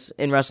matches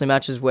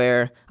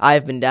where I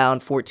have been down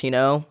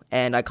 14-0,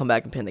 and I come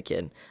back and pin the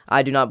kid.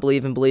 I do not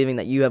believe in believing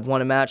that you have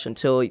won a match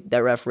until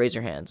that ref raises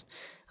your hands.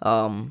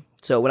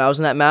 So when I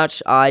was in that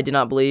match, I did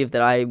not believe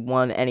that I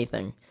won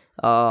anything.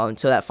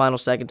 Until that final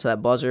second, till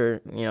that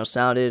buzzer,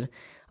 sounded,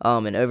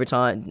 in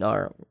overtime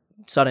or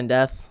sudden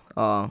death.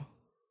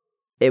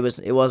 It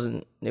was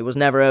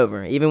never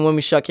over. Even when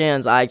we shook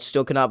hands, I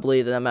still could not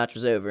believe that match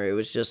was over. It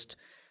was just,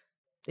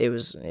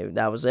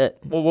 that was it.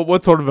 Well,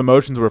 what sort of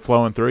emotions were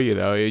flowing through you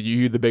though?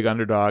 You the big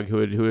underdog who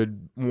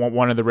had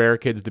one of the rare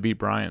kids to beat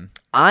Brian.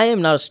 I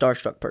am not a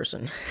starstruck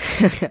person.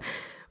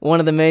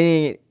 One of the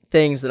many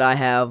things that I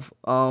have,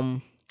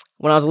 when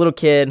I was a little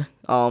kid,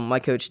 my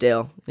coach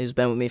Dale, who's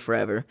been with me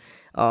forever,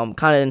 kind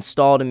of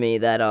installed in me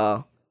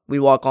that we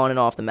walk on and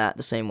off the mat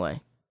the same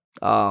way.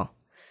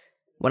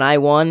 When I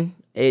won,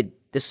 it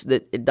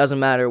doesn't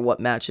matter what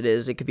match it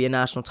is. It could be a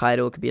national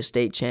title, it could be a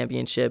state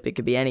championship, it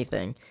could be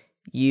anything.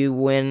 You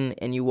win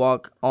and you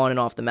walk on and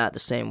off the mat the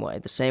same way.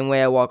 The same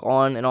way I walk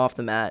on and off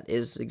the mat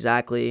is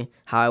exactly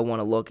how I want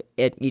to look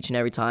at each and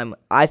every time.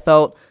 I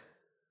felt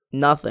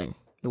nothing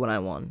when I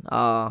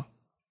won.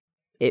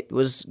 It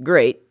was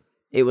great.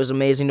 It was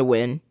amazing to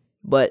win,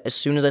 but as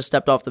soon as I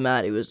stepped off the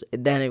mat,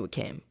 it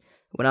came.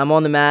 When I'm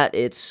on the mat,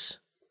 it's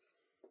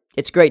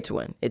great to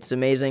win. It's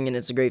amazing and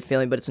it's a great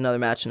feeling, but it's another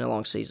match in a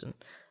long season.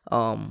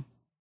 The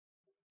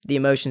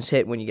emotions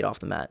hit when you get off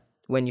the mat,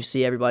 when you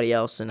see everybody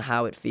else and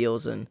how it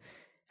feels and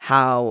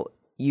how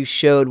you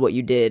showed what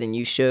you did and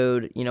you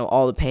showed,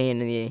 all the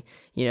pain and the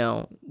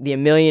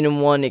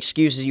 1,000,001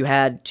 excuses you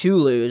had to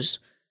lose,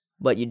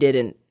 but you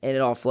didn't, and it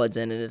all floods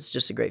in, and it's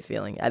just a great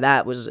feeling. And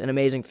that was an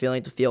amazing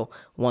feeling to feel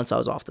once I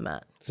was off the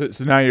mat. So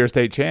now you're a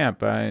state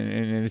champ,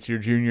 and it's your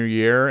junior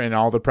year, and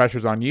all the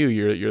pressure's on you.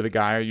 You're the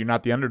guy. You're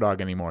not the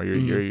underdog anymore.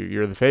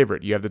 You're the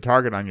favorite. You have the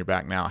target on your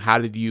back now. How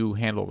did you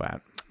handle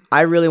that?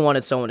 I really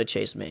wanted someone to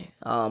chase me.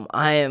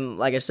 I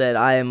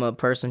am a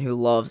person who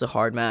loves a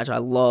hard match. I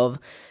love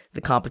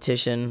the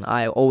competition.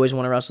 I always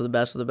want to wrestle the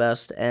best of the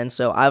best, and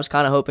so I was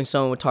kind of hoping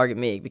someone would target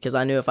me because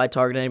I knew if I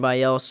targeted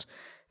anybody else,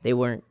 they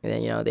weren't,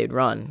 they'd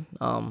run.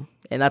 And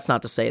that's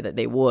not to say that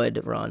they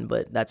would run,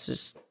 but that's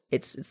just,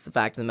 it's the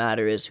fact of the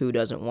matter is who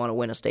doesn't want to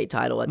win a state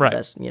title at the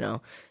best,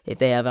 if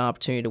they have an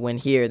opportunity to win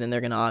here, then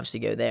they're going to obviously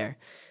go there.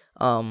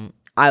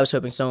 I was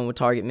hoping someone would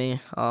target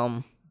me.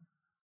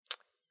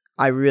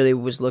 I really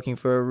was looking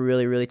for a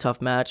really, really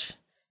tough match.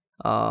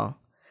 And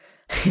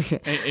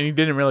you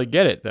didn't really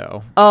get it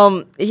though.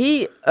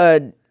 He's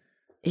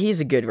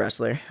a good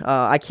wrestler.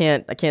 I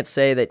can't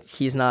say that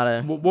he's not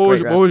a what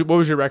great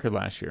was your record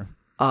last year?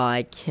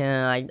 I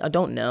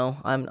don't know.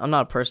 I'm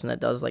not a person that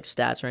does like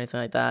stats or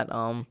anything like that.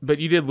 But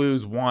you did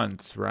lose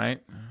once,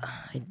 right?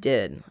 I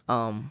did.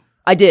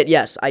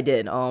 Yes, I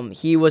did.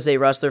 He was a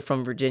wrestler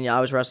from Virginia. I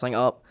was wrestling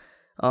up,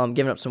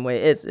 giving up some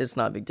weight. It's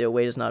not a big deal.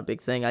 Weight is not a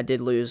big thing. I did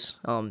lose.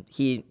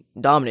 He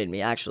dominated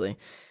me actually.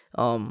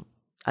 I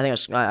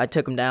think I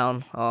took him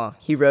down.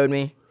 He rode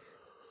me.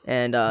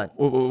 And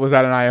was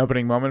that an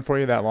eye-opening moment for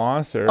you, that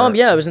loss? Or?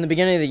 Yeah, it was in the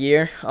beginning of the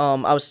year.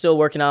 I was still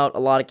working out a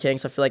lot of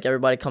kinks. I feel like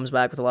everybody comes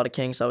back with a lot of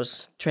kinks. I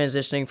was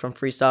transitioning from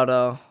freestyle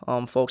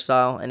to folk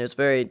style, and it was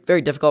very,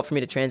 very difficult for me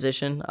to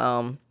transition.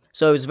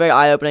 So it was very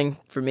eye-opening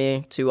for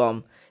me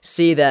to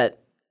see that,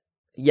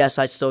 yes,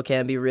 I still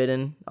can be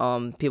ridden.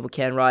 People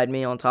can ride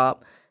me on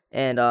top,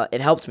 and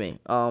it helped me.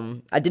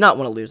 I did not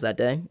want to lose that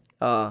day.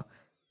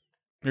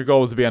 Your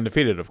goal was to be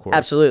undefeated, of course.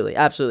 Absolutely.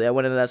 I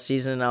went into that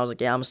season and I was like,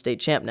 yeah, I'm a state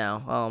champ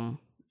now.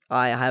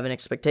 I have an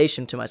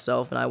expectation to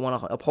myself and I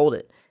want to uphold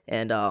it.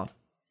 And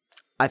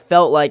I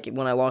felt like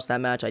when I lost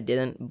that match, I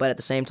didn't. But at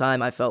the same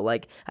time, I felt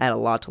like I had a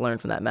lot to learn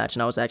from that match.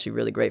 And I was actually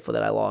really grateful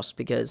that I lost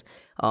because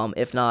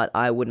if not,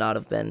 I would not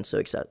have been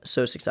so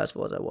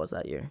successful as I was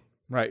that year.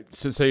 Right.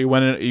 So you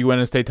win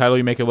a state title.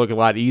 You make it look a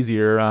lot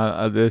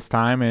easier this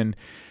time.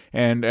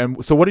 And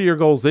so what are your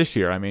goals this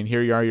year? I mean,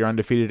 here you are. You're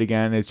undefeated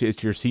again. It's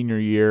your senior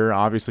year.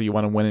 Obviously, you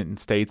want to win it in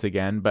states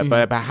again.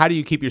 But how do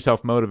you keep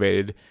yourself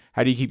motivated?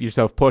 How do you keep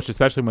yourself pushed,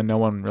 especially when no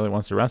one really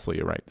wants to wrestle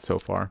you right so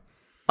far?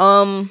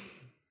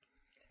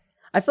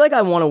 I feel like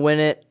I want to win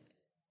it,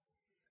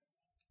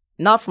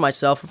 not for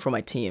myself, but for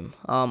my team.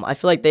 I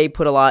feel like they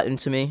put a lot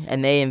into me,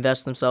 and they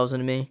invest themselves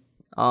into me.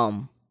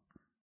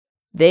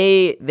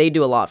 They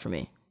do a lot for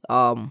me.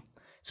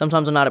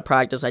 Sometimes I'm not at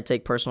practice. I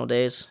take personal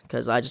days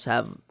because I just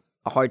have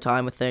a hard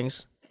time with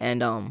things,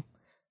 and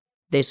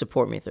they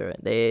support me through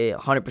it. They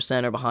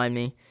 100% are behind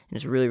me, and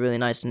it's really, really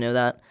nice to know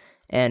that,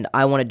 and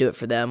I want to do it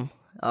for them.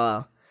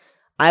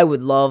 I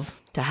would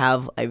love to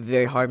have a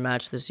very hard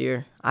match this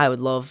year. I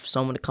would love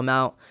someone to come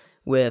out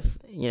with,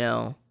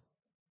 a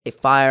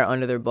fire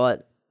under their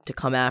butt to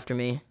come after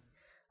me.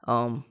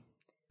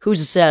 Who's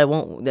to say I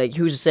won't?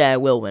 Who's to say I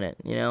will win it?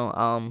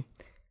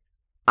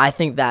 I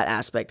think that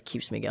aspect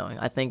keeps me going.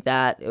 I think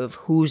that of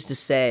who's to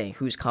say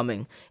who's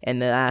coming,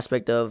 and the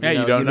aspect of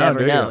you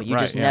never know. You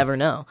right, just never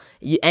know.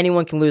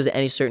 Anyone can lose at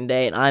any certain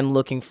day, and I'm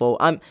looking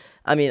forward.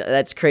 I mean,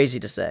 that's crazy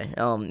to say,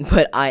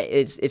 but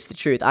it's the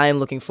truth. I am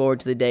looking forward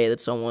to the day that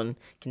someone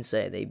can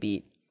say they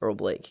beat Earl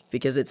Blake,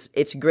 because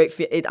it's a great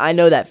I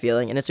know that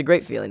feeling, and it's a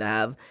great feeling to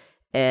have,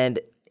 and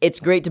it's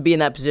great to be in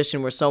that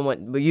position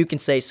where you can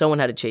say someone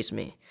had to chase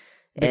me.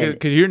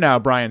 Because you're now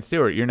Brian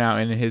Stewart. You're now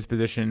in his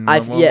position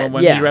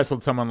when he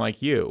wrestled someone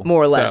like you.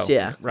 More or less,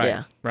 yeah. Right,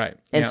 yeah. right.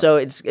 And so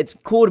it's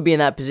cool to be in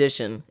that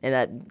position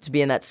and to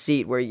be in that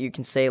seat where you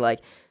can say, like,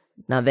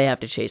 now they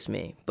have to chase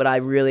me. But I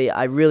really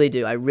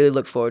do. I really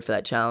look forward for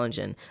that challenge,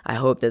 and I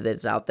hope that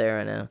it's out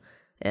there,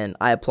 and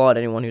I applaud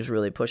anyone who's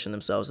really pushing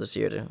themselves this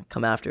year to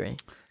come after me.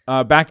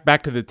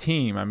 Back to the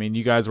team. I mean,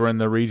 you guys were in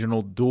the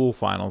regional dual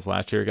finals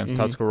last year against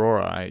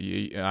Tuscarora.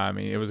 I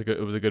mean, it was a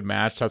good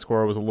match.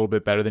 Tuscarora was a little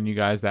bit better than you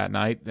guys that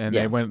night, and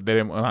they went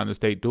on to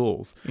state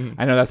duels.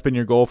 I know that's been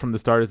your goal from the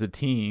start as a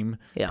team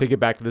to get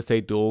back to the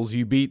state duels.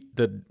 You beat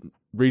the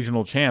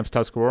regional champs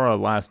Tuscarora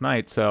last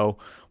night. So,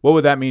 what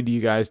would that mean to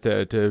you guys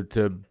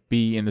to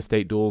be in the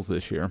state duels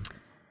this year?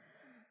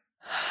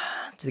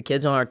 To the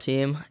kids on our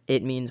team,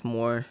 it means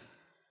more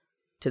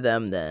to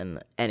them than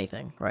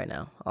anything right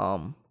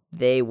now.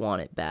 They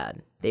want it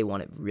bad. They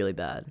want it really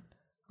bad.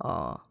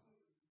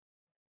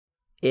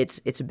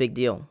 It's a big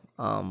deal.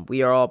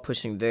 We are all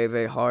pushing very,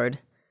 very hard.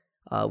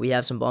 We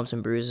have some bumps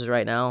and bruises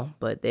right now,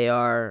 but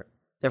they're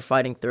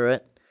fighting through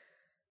it,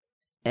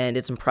 and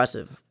it's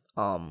impressive.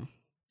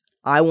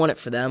 I want it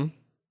for them.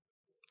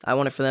 I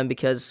want it for them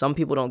because some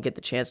people don't get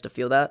the chance to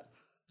feel that,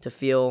 to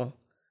feel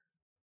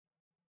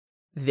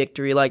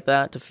victory like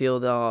that, to feel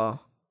the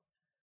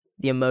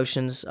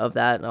emotions of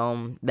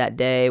that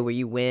day where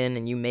you win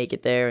and you make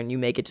it there and you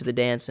make it to the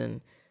dance,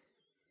 and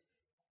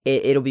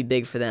it'll be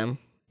big for them.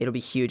 It'll be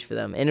huge for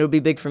them, and it'll be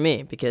big for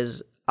me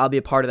because I'll be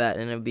a part of that,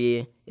 and it'll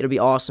be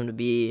awesome to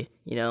be,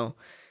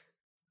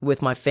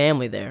 with my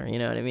family there. You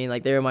know what I mean?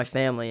 Like, they're my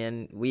family,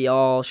 and we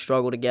all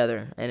struggle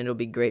together, and it'll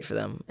be great for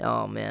them.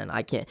 Oh man,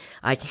 I can't.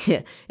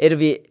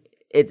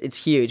 It's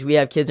huge. We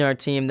have kids in our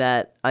team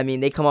that, I mean,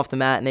 they come off the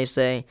mat and they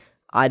say,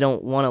 I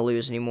don't want to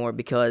lose anymore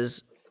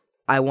because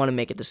I want to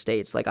make it to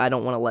states. Like, I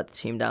don't want to let the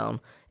team down.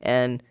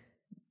 And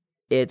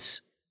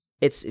it's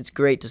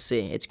great to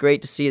see. It's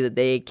great to see that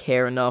they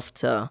care enough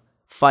to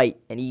fight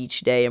and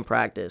each day in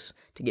practice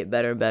to get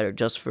better and better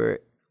just for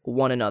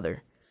one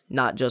another,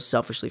 not just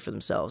selfishly for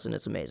themselves, and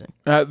it's amazing.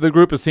 The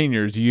group of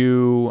seniors,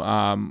 you,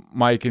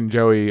 Mike and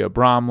Joey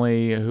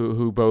Bromley,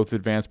 who both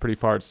advanced pretty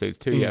far at states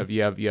too.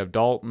 You have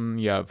Dalton,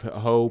 you have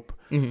Hope.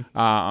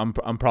 I'm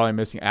probably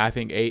missing. I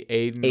think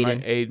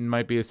Aiden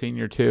might be a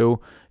senior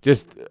too.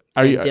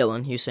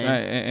 Dylan, you saying?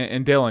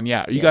 And Dylan,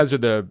 yeah. You guys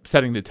are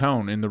setting the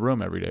tone in the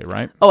room every day,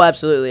 right? Oh,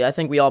 absolutely. I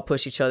think we all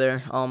push each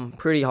other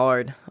pretty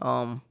hard.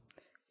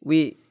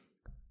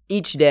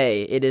 Each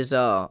day it is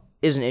an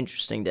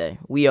interesting day.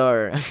 We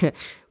are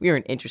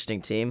an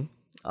interesting team.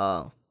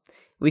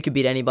 We could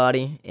beat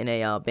anybody in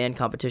a band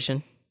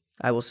competition.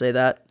 I will say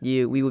that.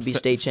 We would be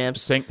state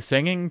champs.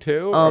 Singing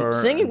too?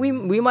 Singing,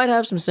 we might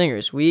have some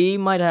singers.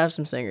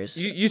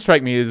 You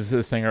strike me as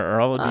a singer,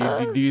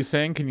 Earl. Do you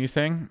sing? Can you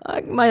sing?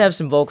 I might have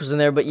some vocals in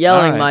there, but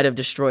yelling might have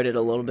destroyed it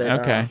a little bit.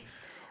 Okay.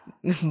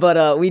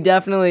 But we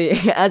definitely,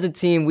 as a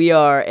team, we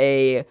are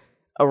a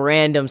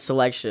random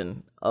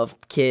selection of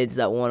kids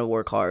that want to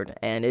work hard,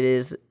 and it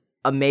is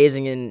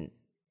amazing and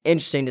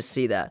interesting to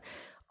see that.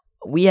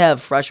 We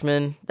have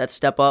freshmen that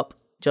step up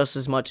just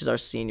as much as our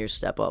seniors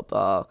step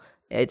up.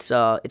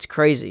 It's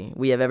crazy.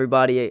 We have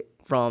everybody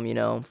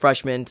from,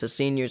 freshmen to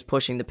seniors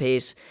pushing the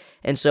pace.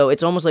 And so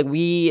it's almost like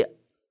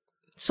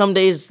some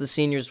days the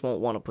seniors won't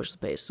want to push the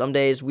pace. Some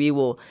days we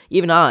will,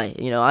 even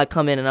I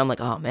come in and I'm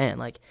like, oh man,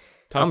 like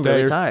I'm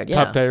really tired.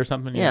 Yeah. Tough day or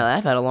something. Yeah,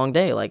 I've had a long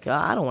day. Like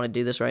I don't want to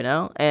do this right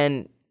now.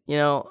 And,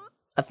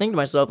 I think to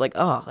myself like,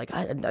 oh, like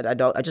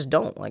I just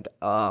don't like,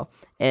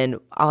 and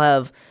I'll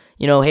have,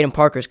 Hayden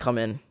Parker's come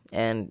in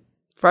and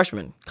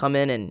freshmen come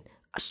in and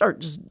I start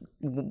just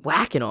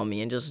whacking on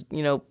me and just,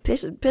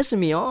 pissing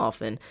me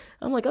off. And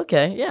I'm like,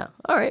 okay, yeah,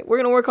 all right, we're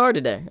going to work hard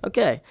today.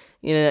 Okay.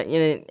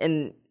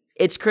 And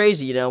it's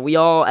crazy, we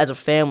all, as a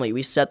family,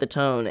 we set the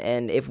tone.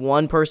 And if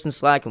one person's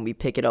slacking, we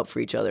pick it up for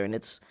each other. And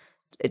it's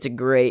a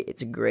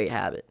great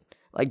habit.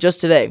 Like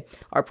just today,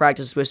 our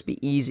practice is supposed to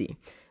be easy.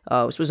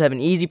 We're supposed to have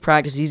an easy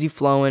practice, easy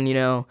flowing,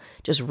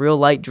 just real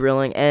light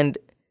drilling. And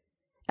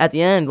at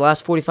the end, the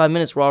last 45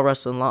 minutes, we're all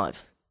wrestling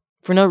live.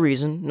 For no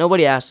reason.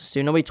 Nobody asked us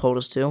to. Nobody told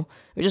us to.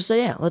 We just said,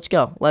 yeah, let's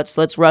go.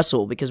 Let's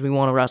wrestle because we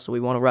want to wrestle.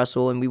 We want to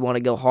wrestle and we want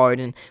to go hard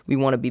and we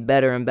want to be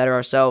better and better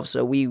ourselves.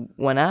 So we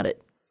went at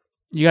it.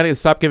 You got to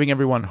stop giving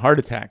everyone heart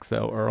attacks,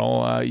 though,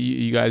 Earl.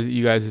 You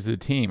guys as a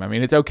team. I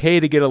mean, it's okay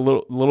to get a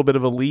little bit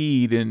of a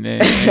lead and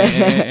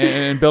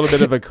build a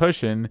bit of a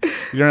cushion.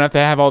 You don't have to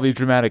have all these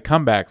dramatic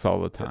comebacks all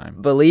the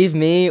time. Believe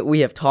me, we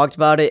have talked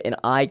about it, and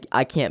I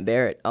can't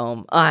bear it.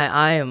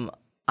 I am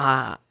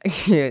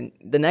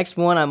the next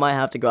one I might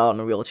have to go out in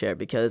a wheelchair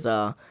because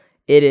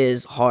it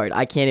is hard.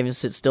 I can't even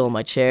sit still in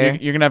my chair.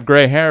 You're gonna have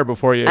gray hair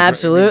before you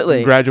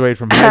absolutely graduate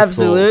from high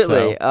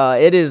absolutely. school. So.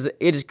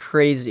 It is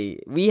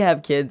crazy. We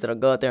have kids that'll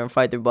go out there and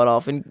fight their butt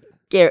off, and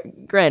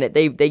granted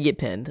they get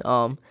pinned.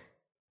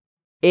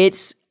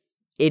 It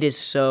is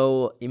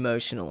so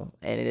emotional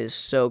and it is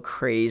so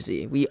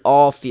crazy. We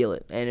all feel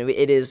it, and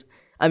it is.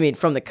 I mean,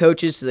 from the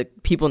coaches to the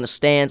people in the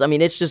stands. I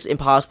mean, it's just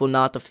impossible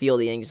not to feel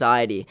the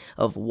anxiety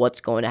of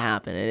what's going to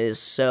happen. It is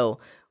so.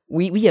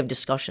 We have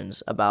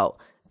discussions about.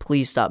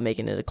 Please stop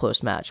making it a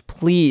close match.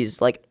 Please,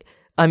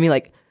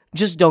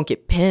 just don't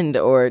get pinned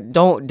or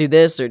don't do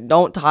this or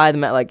don't tie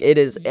them. It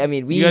is. I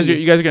mean, you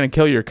guys are gonna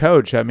kill your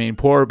coach. I mean,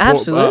 poor Ben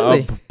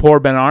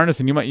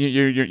Arneson.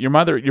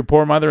 Your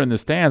poor mother in the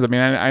stands. I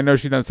mean, I know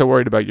she's not so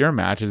worried about your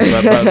matches,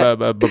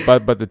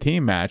 but the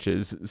team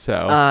matches.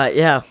 So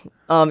yeah.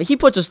 He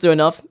puts us through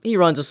enough. He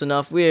runs us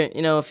enough.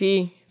 If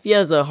he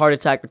has a heart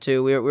attack or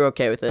two, we're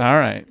okay with it. All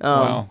right.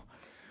 Well.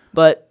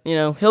 But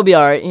he'll be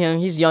all right.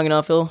 He's young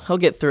enough. He'll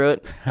get through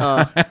it.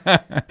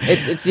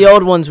 It's the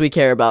old ones we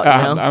care about.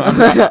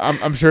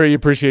 I'm sure he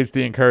appreciates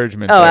the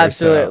encouragement. Oh, there,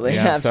 absolutely, so,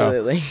 yeah,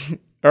 absolutely. So.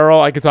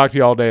 Earl, I could talk to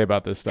you all day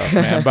about this stuff,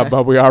 man.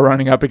 but we are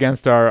running up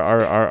against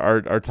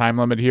our time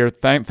limit here.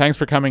 Thanks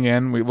for coming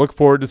in. We look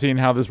forward to seeing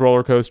how this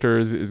roller coaster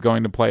is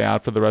going to play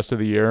out for the rest of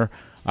the year.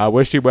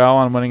 Wish you well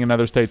on winning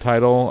another state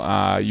title.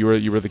 You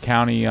were the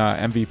county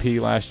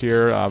MVP last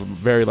year.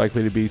 Very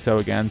likely to be so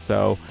again.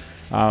 So.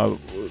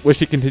 Wish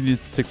you continued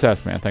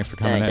success, man. Thanks for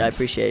coming in. I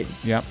appreciate it.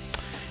 Yep.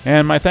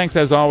 And my thanks,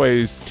 as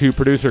always, to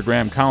producer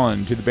Graham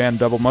Cullen, to the band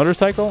Double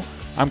Motorcycle.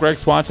 I'm Greg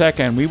Swatek,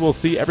 and we will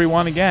see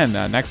everyone again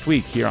next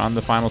week here on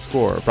The Final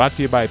Score, brought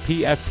to you by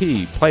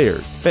PFP,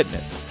 Players,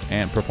 Fitness,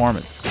 and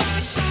Performance.